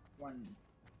 1.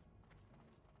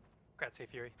 Grazie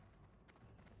Fury.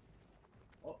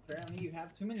 Well, apparently you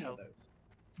have too many of those.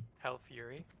 Hell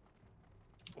Fury.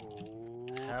 Oh.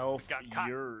 Hell got caught.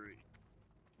 Fury.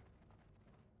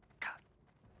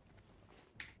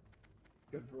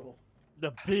 Good roll.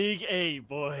 The big A,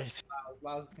 boys.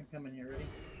 Laos can come in here, ready?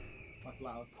 Watch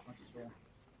Laos. Watch this roll.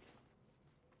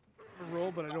 A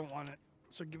roll, but I don't want it.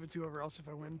 So give it to whoever else if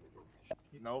I win.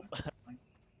 Nope.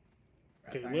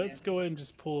 Okay, let's go ahead and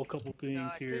just pull a couple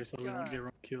things I here think, so we don't get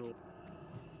everyone killed.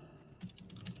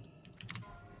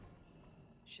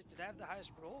 Shit, did I have the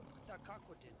highest roll? I thought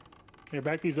Kakwa did. Here,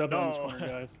 back these up on this No. corner,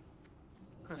 guys.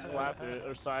 Slap it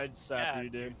or side slap Yeah, you,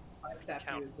 dude.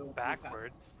 Count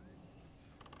backwards.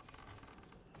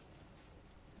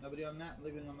 Nobody on that,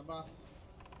 leaving on the box.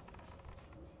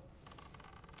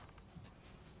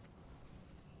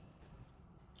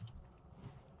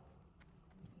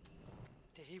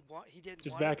 Did he want? He didn't.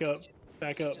 Just want back it, up. he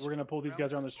Back just up. We're going to pull these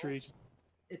guys around the street.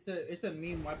 It's a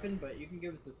meme weapon, but you can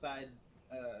give it to side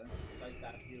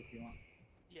side view if you want.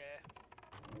 Yeah.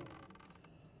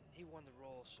 He won the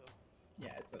roll, so Yeah,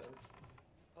 it's whatever.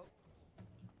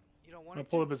 you don't I'm want going it to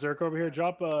pull to? a berserk over here.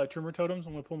 Drop trimmer totems.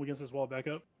 I'm going to pull them against this wall. Back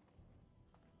up.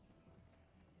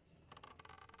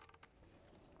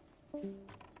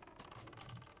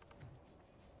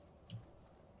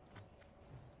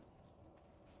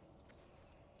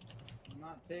 I'm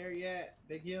not there yet.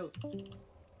 Big heals.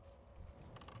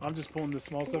 I'm just pulling the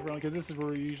small stuff around because this is where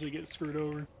we usually get screwed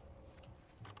over.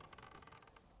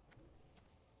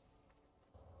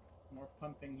 More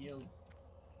pumping heals.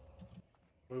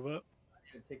 Move up.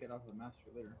 gonna take it off the master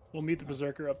later. We'll meet the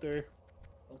berserker up there.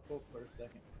 Don't go for a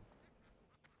second.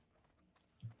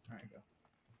 Alright, go.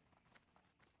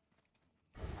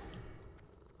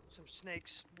 Some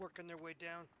snakes working their way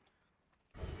down.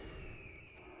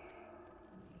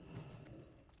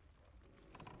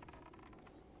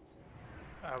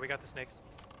 We got the snakes.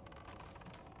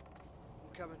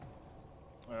 I'm coming.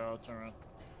 Well, I'll turn around.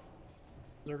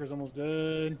 Berserker's almost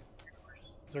dead.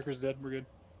 Berserker's dead. We're good.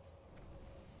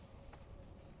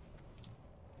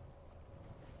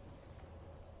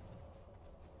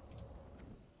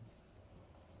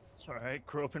 It's alright.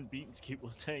 Grope and Beaton's keep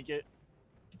will take it.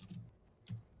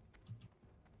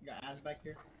 You got ads back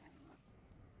here?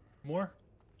 More?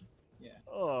 Yeah.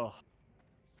 Oh.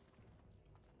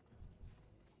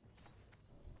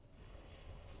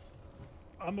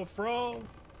 I'm a frog.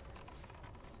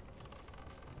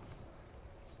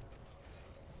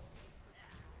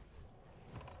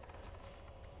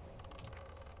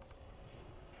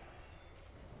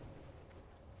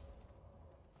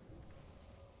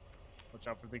 Watch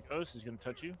out for the ghost. He's gonna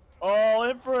touch you. Oh,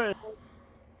 Empress!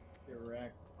 You're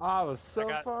wrecked. I was so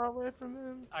got- far away from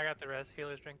him. I got the rest.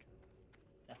 Healer's drink.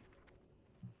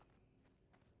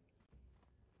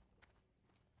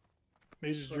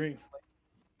 Mage's drink.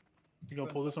 You gonna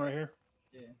pull this one right here?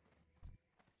 Yeah.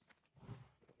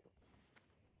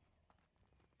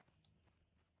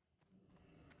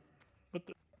 What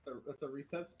the? That's a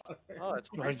reset spot. Oh, it's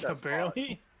a Right, reset spot.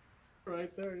 barely.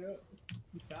 Right there, yeah.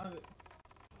 You found it.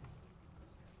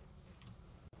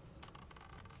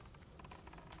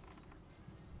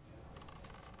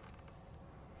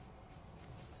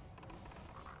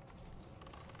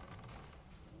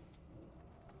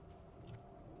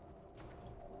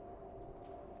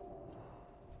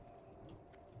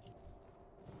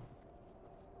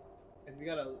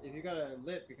 If you got a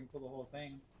lip, you can pull the whole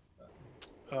thing.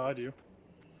 Oh, I do.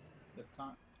 Lip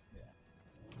taunt. Yeah.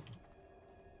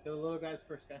 Kill the little guys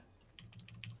first, guys.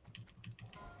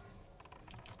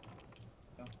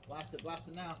 Go. Blast it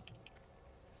now.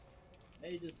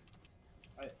 Hey, just.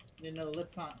 Alright, need another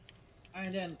lip taunt.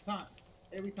 Iron Den, taunt.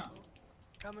 Every taunt.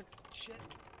 Coming. Shit.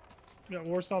 We got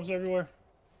war stomps everywhere.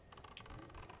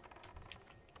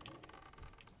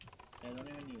 Yeah, don't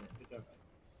even need it. Good job, guys.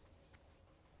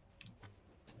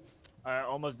 I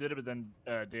almost did it, but then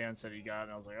Dan said he got it,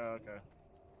 and I was like, oh, okay.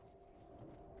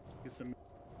 Get some.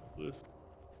 This.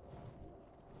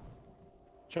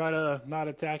 Try to not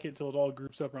attack it till it all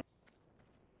groups up. Up.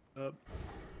 You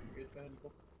good? Go ahead and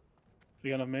pull.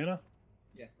 You got enough mana?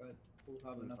 Yeah, go ahead. Pull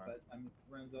have enough by the time it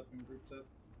runs up and groups up.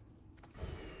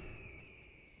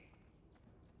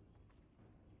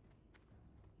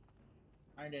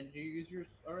 Iron Den, did you use yours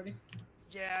already?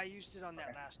 Yeah, I used it on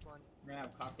that last one. We're gonna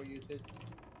have Kako use his.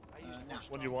 I used now.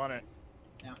 When do you want it?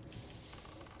 Now.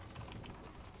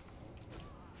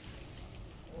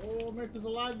 Oh, Merc is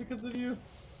alive because of you.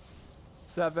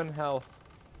 7 health.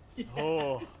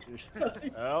 Oh.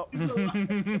 Oh.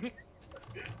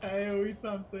 Hey,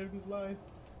 Oitan saved his life.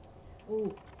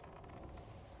 Ooh.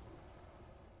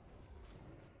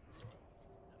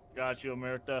 Got you,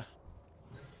 Omerta.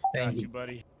 Thank Got you,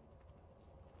 buddy.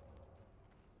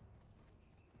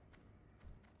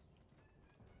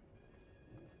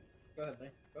 Go ahead,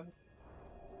 Lane. Go ahead.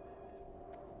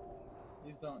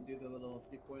 Please don't do the little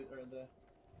decoy or the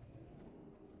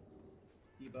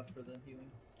debuff for the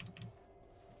healing.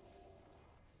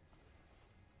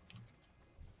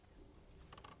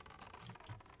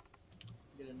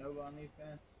 Get a Nova on these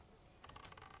guys.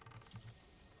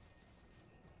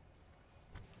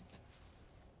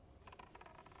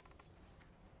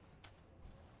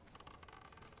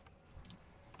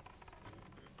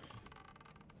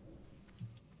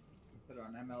 Put it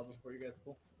on ML before you guys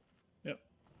pull. Yep.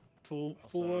 Full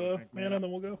Also, drink mana, mana. and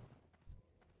then we'll go.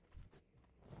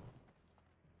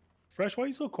 Fresh, why are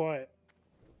you so quiet?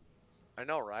 I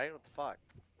know, right? What the fuck?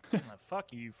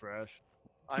 Fuck you, Fresh.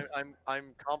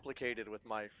 I'm complicated with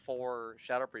my 4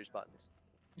 Shadow Priest buttons.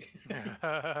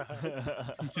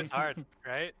 It's hard,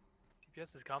 right?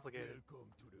 TPS is complicated. Welcome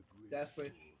to the great Death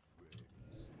Wish. friends.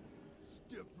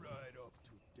 Step right up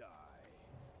to die.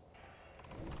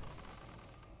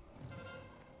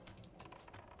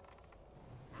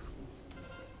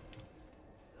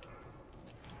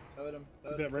 Totem.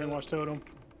 That brainwash totem.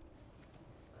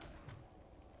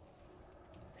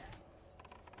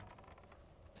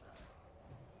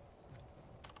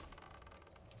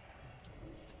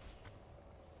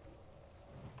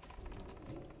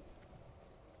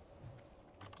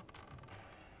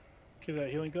 Give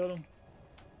that healing totem.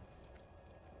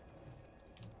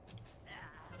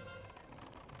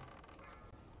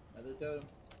 Another totem.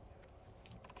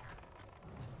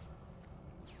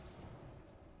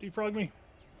 Defrog me.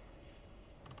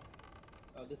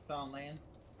 Dispel on land.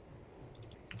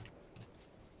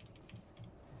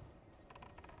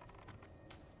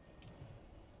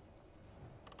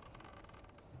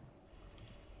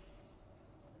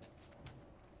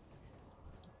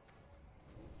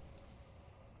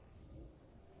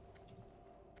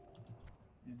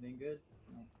 Anything good?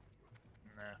 No.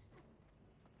 Nah.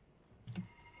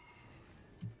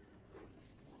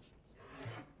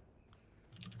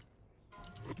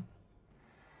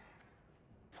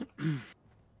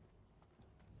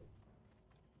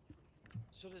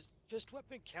 So does fist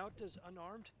weapon count as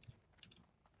unarmed?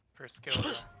 For skill,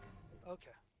 yeah. Okay.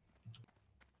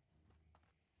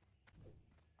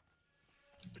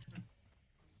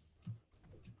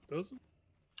 Does it?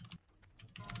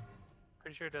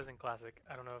 Pretty sure it does in classic.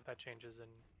 I don't know if that changes in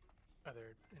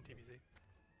other in TBZ.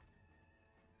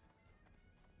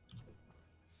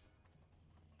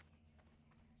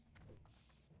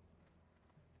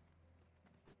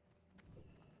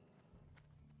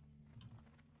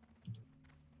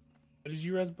 What did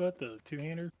you res butt? The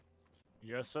two-hander?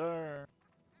 Yes, sir.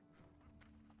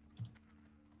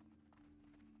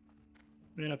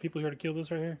 Man, have people here to kill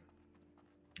this right here?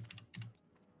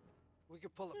 We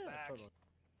could pull it Yeah, back. totally.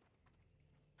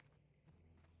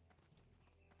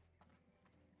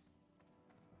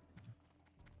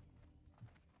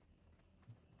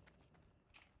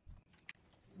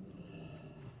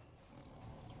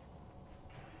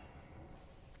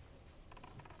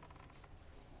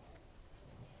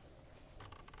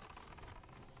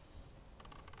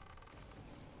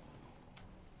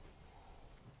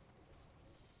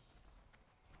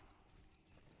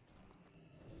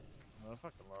 I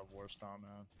fucking love Warstomp,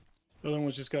 man. The other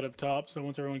one's just got up top, so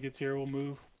once everyone gets here, we'll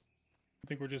move. I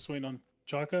think we're just waiting on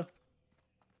Chaka.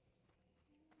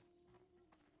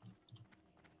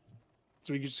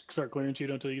 So we can just start clearing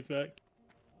Cheeto until he gets back?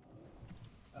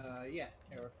 Yeah.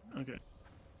 Here. Okay.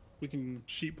 We can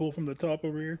sheep pull from the top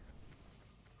over here.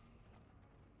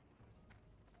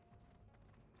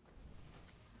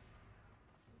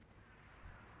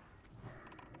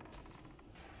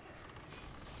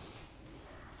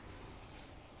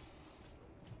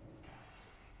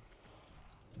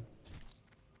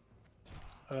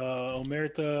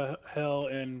 Omerta, Hell,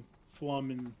 and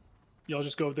Flum, and y'all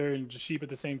just go up there and just sheep at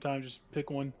the same time. Just pick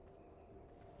one.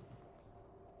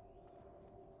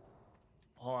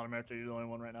 Hold on, America, you're the only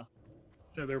one right now.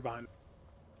 Yeah, they're behind.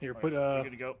 Here, All put right, you're good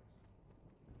to go.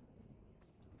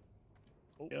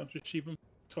 Oh. Yeah, just sheep them.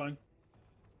 It's fine.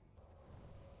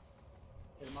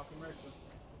 Hit him off America.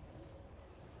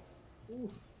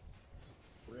 Ooh.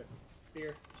 Rip.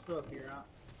 Fear. Just throw a fear out.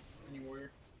 Any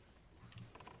warrior.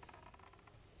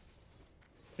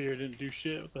 Fear didn't do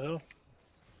shit. What the hell?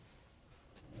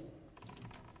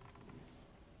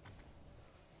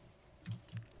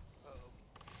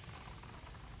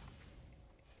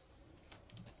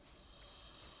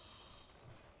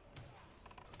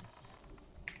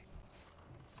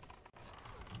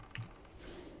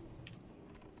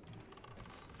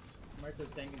 Martha's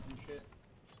tanking some shit.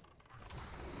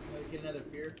 Let's get another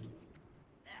fear.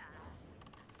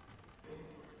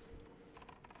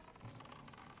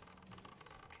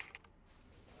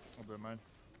 I'll do mine.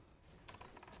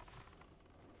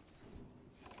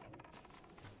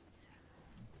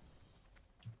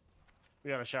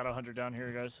 We got a Shadow Hunter down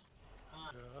here, guys.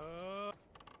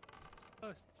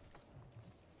 Ghosts.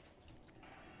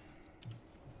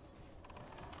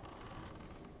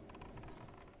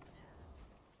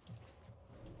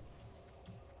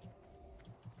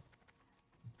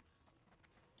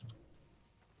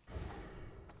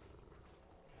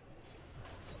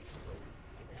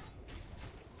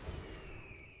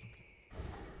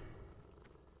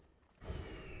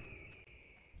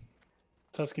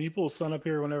 Tusk, can you pull Sun up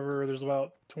here whenever there's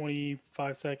about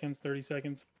 25 seconds, 30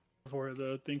 seconds before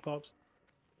the thing pops?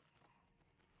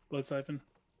 Blood Siphon.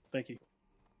 Thank you.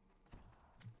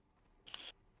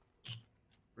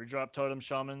 Redrop totems,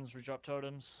 shamans, redrop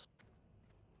totems.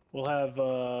 We'll have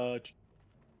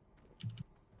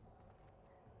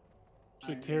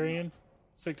Sectarian.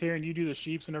 Sectarian, you do the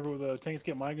sheeps whenever the tanks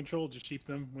get mind control. Just sheep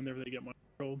them whenever they get mind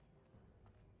controlled.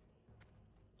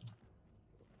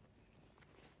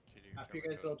 After you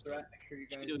guys build threat, make sure you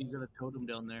guys. He's got a totem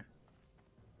down there.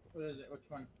 What is it? Which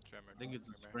one? Tremor. I think it's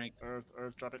a strength. Earth,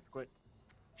 drop it quick.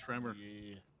 Tremor.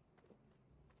 Yeah.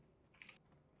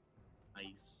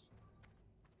 Nice.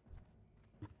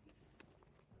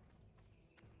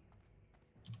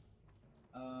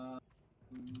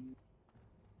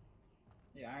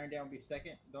 Yeah, Iron Down will be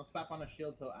second. Don't stop on a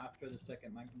shield till after the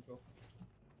second mind control.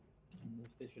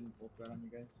 They shouldn't pull threat on you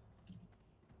guys.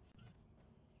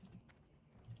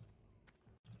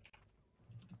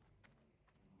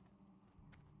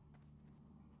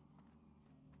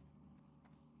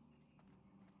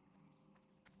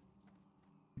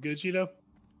 Good, Cheeto?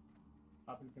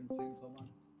 Popping consumes, hold on.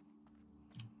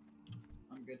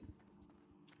 I'm good.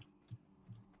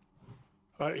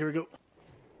 All right, here we go.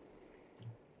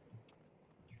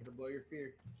 Try to blow your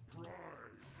fear. Pride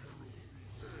heralds the end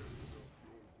of your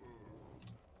world.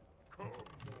 Come,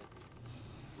 mortals,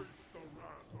 face the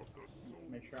wrath of the soul.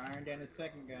 Make sure Iron Dan is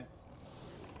second, guys.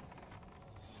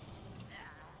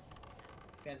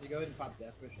 Fancy, go ahead and pop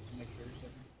Death Wish just to make sure you're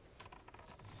second.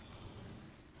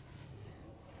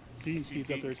 Keaton speeds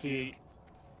up there too.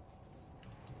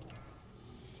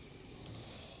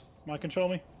 Might control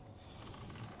me.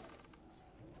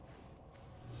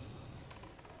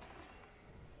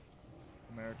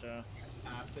 America.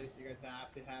 You guys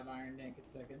have to have Iron Dank at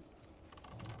second.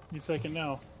 He's second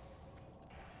now.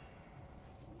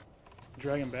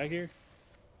 Drag him back here.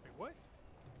 Wait, what?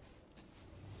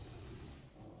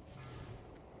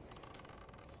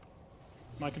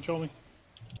 Might control me.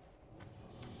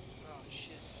 Oh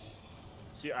shit.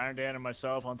 See Iron Dan and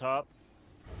myself on top.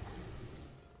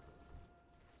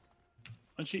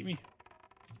 Uncheat me.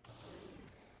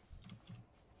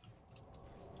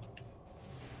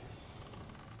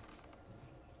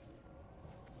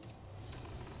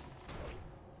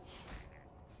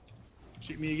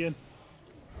 Cheat me again.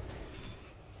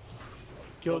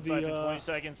 Kill Both sides in the 20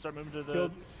 seconds. Start moving to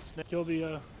the snake. kill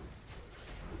the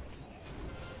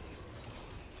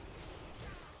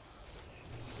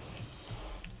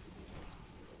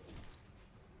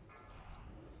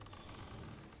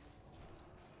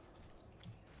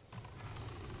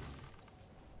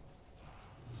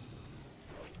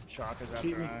Shock is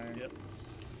cheat after me. Iron. Yep.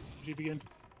 Cheat again.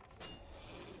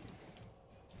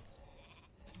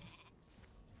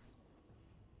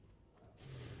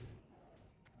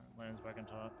 Lands back on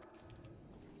top.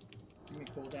 Give me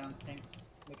cooldowns, tanks.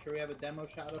 Make sure we have a demo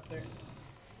shot up there.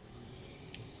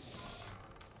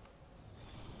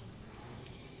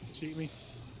 Cheat me.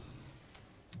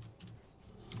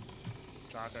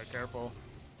 Shocker, careful.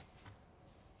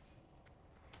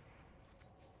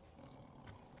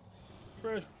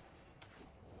 Fresh.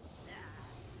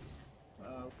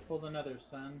 Pulled another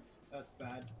sun. That's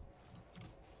bad.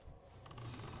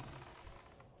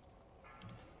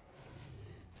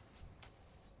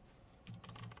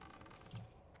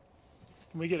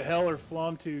 Can we get Hell or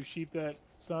Flum to sheep that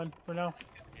sun for now?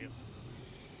 Yep.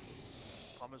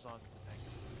 Amazon.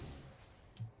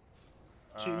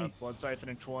 Shoot me. Blood Siphon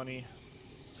in 20.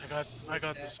 I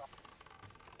got this.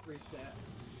 Reset.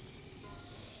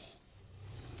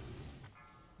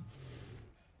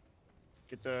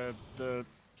 Get the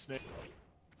snake.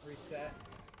 Reset.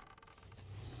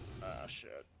 Ah,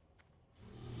 shit.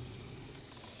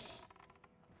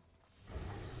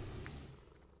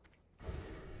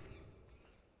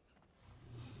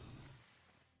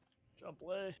 Jump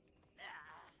away.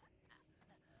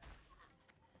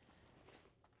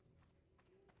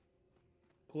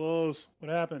 Close.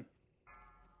 What happened?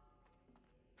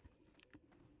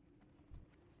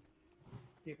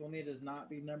 People need to not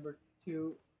be number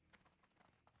 2.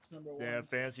 It's number 1. Yeah,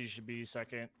 Fancy should be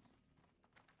second.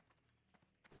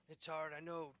 It's hard. I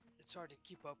know it's hard to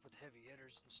keep up with heavy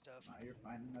hitters and stuff. Nah, you're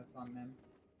fine. That's on them.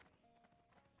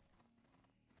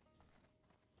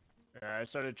 Yeah, I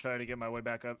started trying to get my way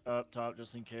back up top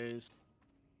just in case.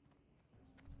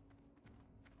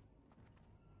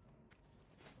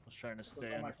 I was trying to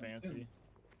stay under Fancy.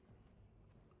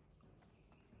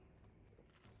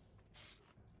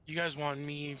 You guys want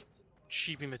me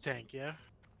sheeping the tank, yeah?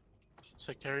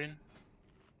 Sectarian?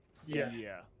 Yes.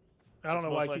 Yeah. I don't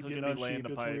know why I most keep likely getting gonna be laying unsheeped.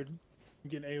 the It's pipe. weird. I'm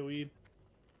getting AoE'd.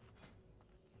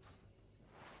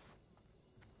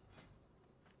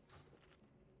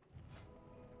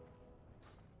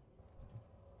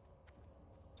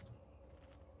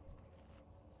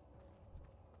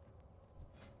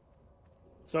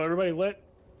 So everybody let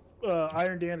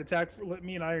Iron Dan attack. Let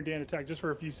me and Iron Dan attack just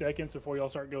for a few seconds before y'all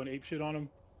start going ape shit on him.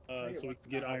 So we can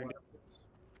get Iron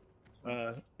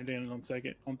Dan on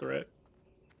second on threat.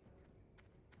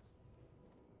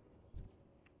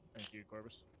 Thank you,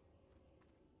 Corvus.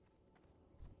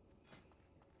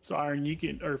 So Iron, you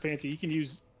can, or Fancy, you can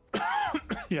use,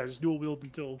 yeah, just dual wield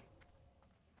until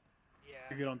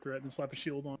you get on threat, and slap a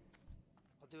shield on.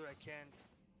 I'll do what I can.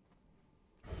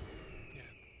 Yeah,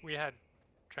 we had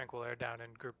Tranquil Air down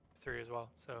in group 3 as well,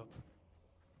 so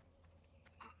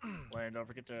Lane, don't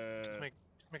forget to just make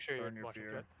sure you're burn your watching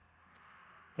fear. threat.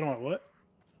 Put on what?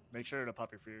 Make sure to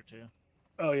pop your fear too.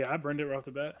 Oh yeah, I burned it right off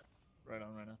the bat. Right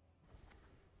on, right now.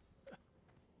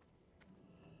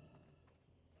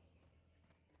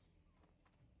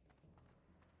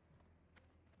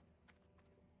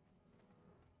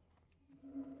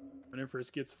 Whenever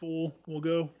it gets full, we'll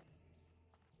go.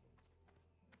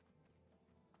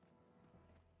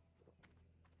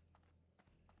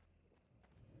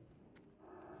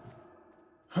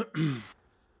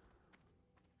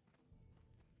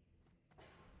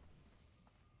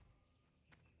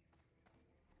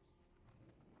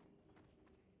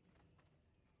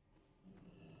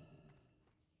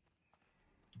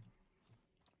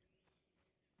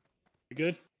 You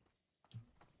good?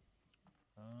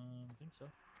 I think so.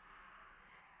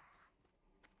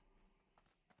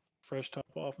 Fresh top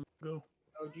off. Go.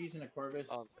 OGs and a Corvus.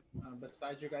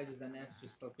 Besides your guys' NS,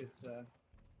 just focus.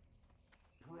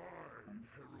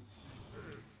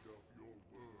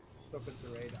 Just focus the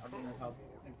raid. I'm gonna help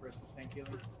him first with tank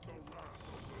healing.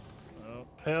 Oh.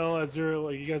 Hell, Azure,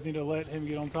 like you guys need to let him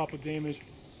get on top of damage.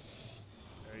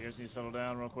 Yeah, you guys need to settle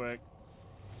down real quick.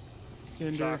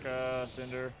 Cinder. Shaka,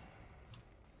 Cinder.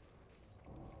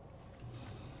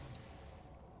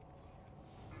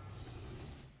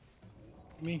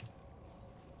 Me.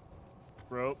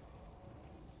 Rope.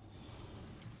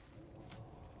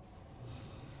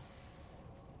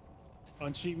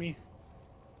 Uncheat me.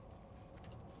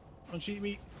 Uncheat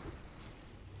me.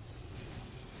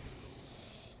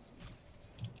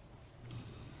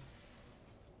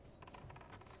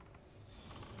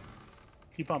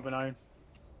 Keep pumping iron.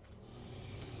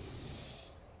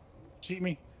 Cheat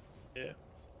me. Yeah.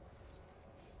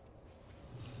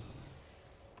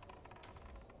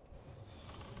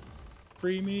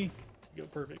 Free me. Go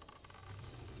perfect.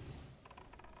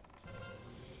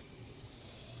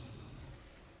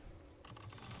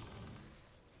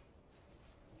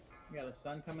 We got a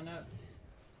sun coming up.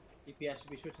 DPS should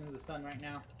be switching to the sun right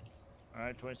now.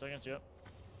 Alright, 20 seconds, yep.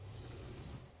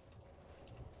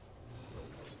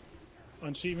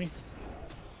 Uncheat me.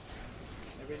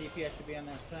 Every DPS should be on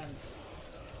that sun.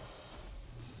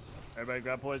 Everybody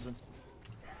grab poison.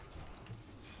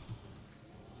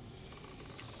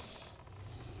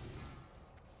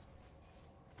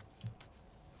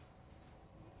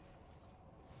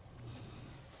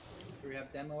 Do we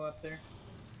have demo up there?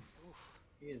 Oof.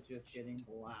 He is just getting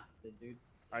blasted, dude.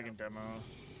 I can demo.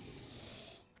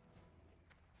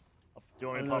 Do you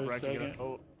want me to pop Another wreck and get second. it?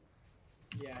 Oh.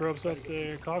 Yeah. Grub's up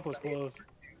there. Cock was close.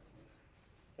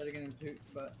 Try to get him to,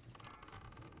 but.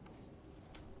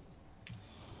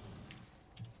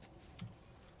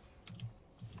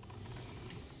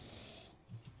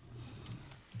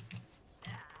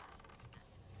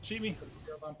 Cheat me. Put a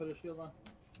shield on, put a shield on.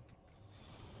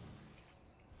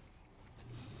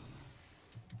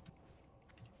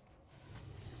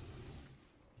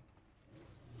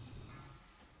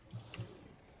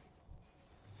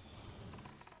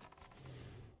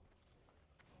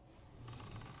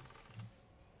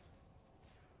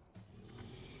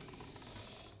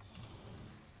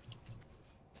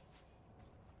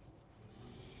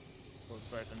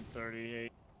 Looks like in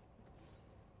 38.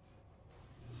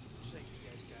 Looks like you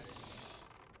guys got it.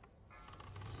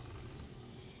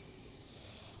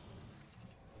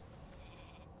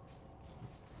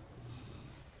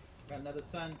 Got another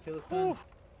sun. Kill the sun. Woo.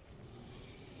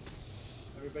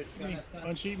 Everybody should be on Me. that sun.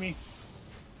 Uncheat me.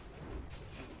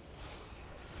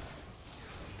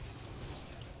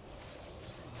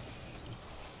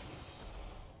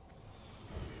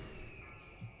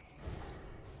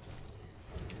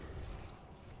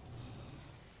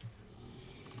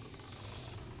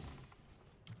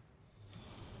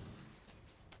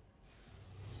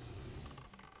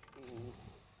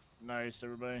 Nice,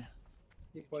 everybody.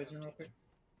 Keep poison real quick.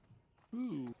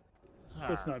 Ooh.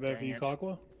 That's not bad for dang you, it.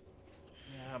 Kakwa.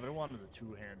 Yeah, but I wanted a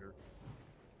two-hander.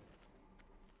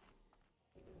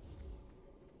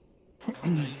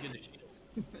 Now you get a shield.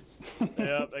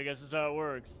 Yep, I guess that's how it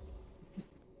works.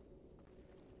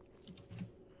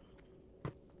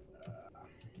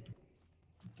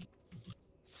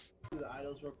 Do the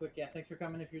idols real quick. Yeah, thanks for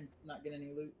coming if you're not getting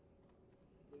any loot.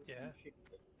 Yeah.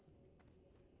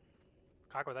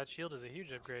 Kakwa, that shield is a huge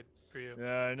upgrade for you.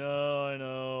 Yeah, I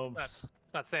know. It's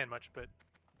not saying much, but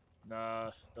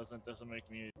Nah, doesn't make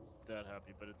me that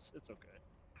happy, but it's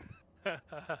okay.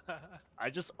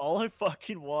 All I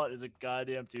fucking want is a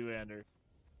goddamn two-hander.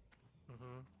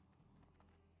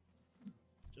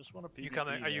 Just want a PvP. You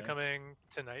coming? Are you man. coming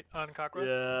tonight on Kakwa?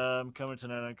 Yeah, I'm coming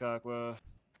tonight on Kakwa.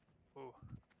 Ooh. All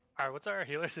right. What's our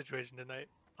healer situation tonight?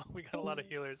 We got a lot of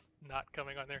healers not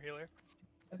coming on their healer.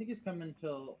 I think he's coming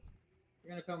till.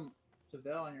 You're gonna come to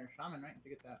Vale on your shaman, right? To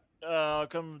get that. I'll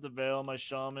come to Vale on my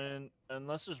shaman,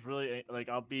 unless there's really like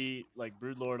I'll be like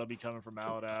Broodlord. I'll be coming from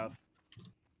Aladaf.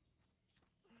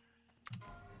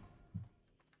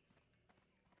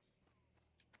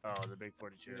 Oh, the big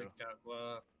 42.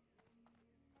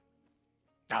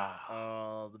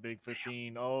 Oh, the big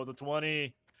 15. Oh, the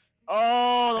 20.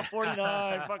 Oh, the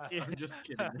 49. Fuck you. I'm just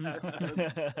kidding.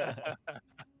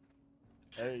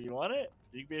 Hey, you want it?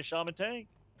 You can be a shaman tank.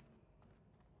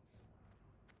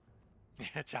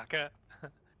 Yeah, Chaka.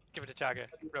 Give it to Chaka.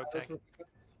 Rogue tank.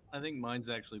 I think mine's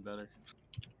actually better.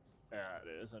 Yeah,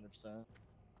 it is 100%.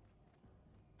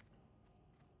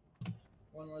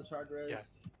 One was hard raised. Yeah.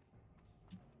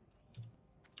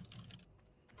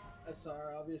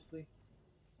 SR, obviously.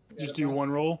 You Just gotta do bump- one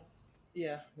roll.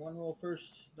 Yeah, one roll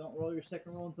first. Don't roll your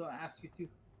second roll until I ask you to.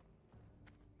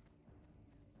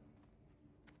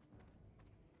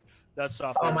 That's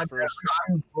software my first.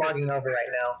 bad. I'm logging over right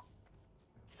now.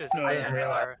 This No, is I the didn't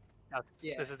realize. SR. No,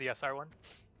 Yeah. This is the SR one.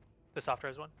 The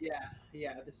software's one. Yeah,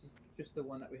 this is just the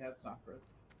one that we have software.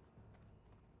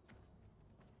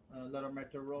 Let him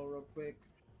write the roll real quick.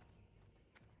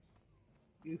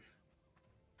 Oof.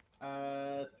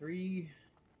 3,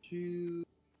 2,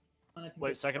 1. I think Wait,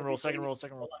 that's second okay, roll, so second you- roll,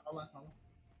 second roll. Hold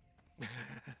on.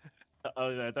 Oh,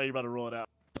 yeah, I thought you were about to roll it out.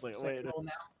 I was like, wait. Second roll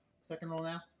now. Second roll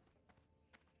now.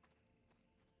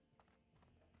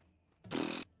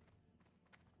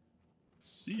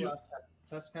 See Who ya. else has-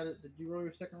 Tusk had it. Did you roll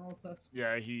your second roll, Tusk?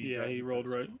 Yeah, he. Yeah, he rolled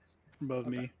right above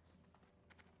Okay. me.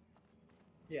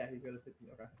 Yeah, he's got a 50.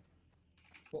 Okay.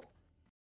 Cool.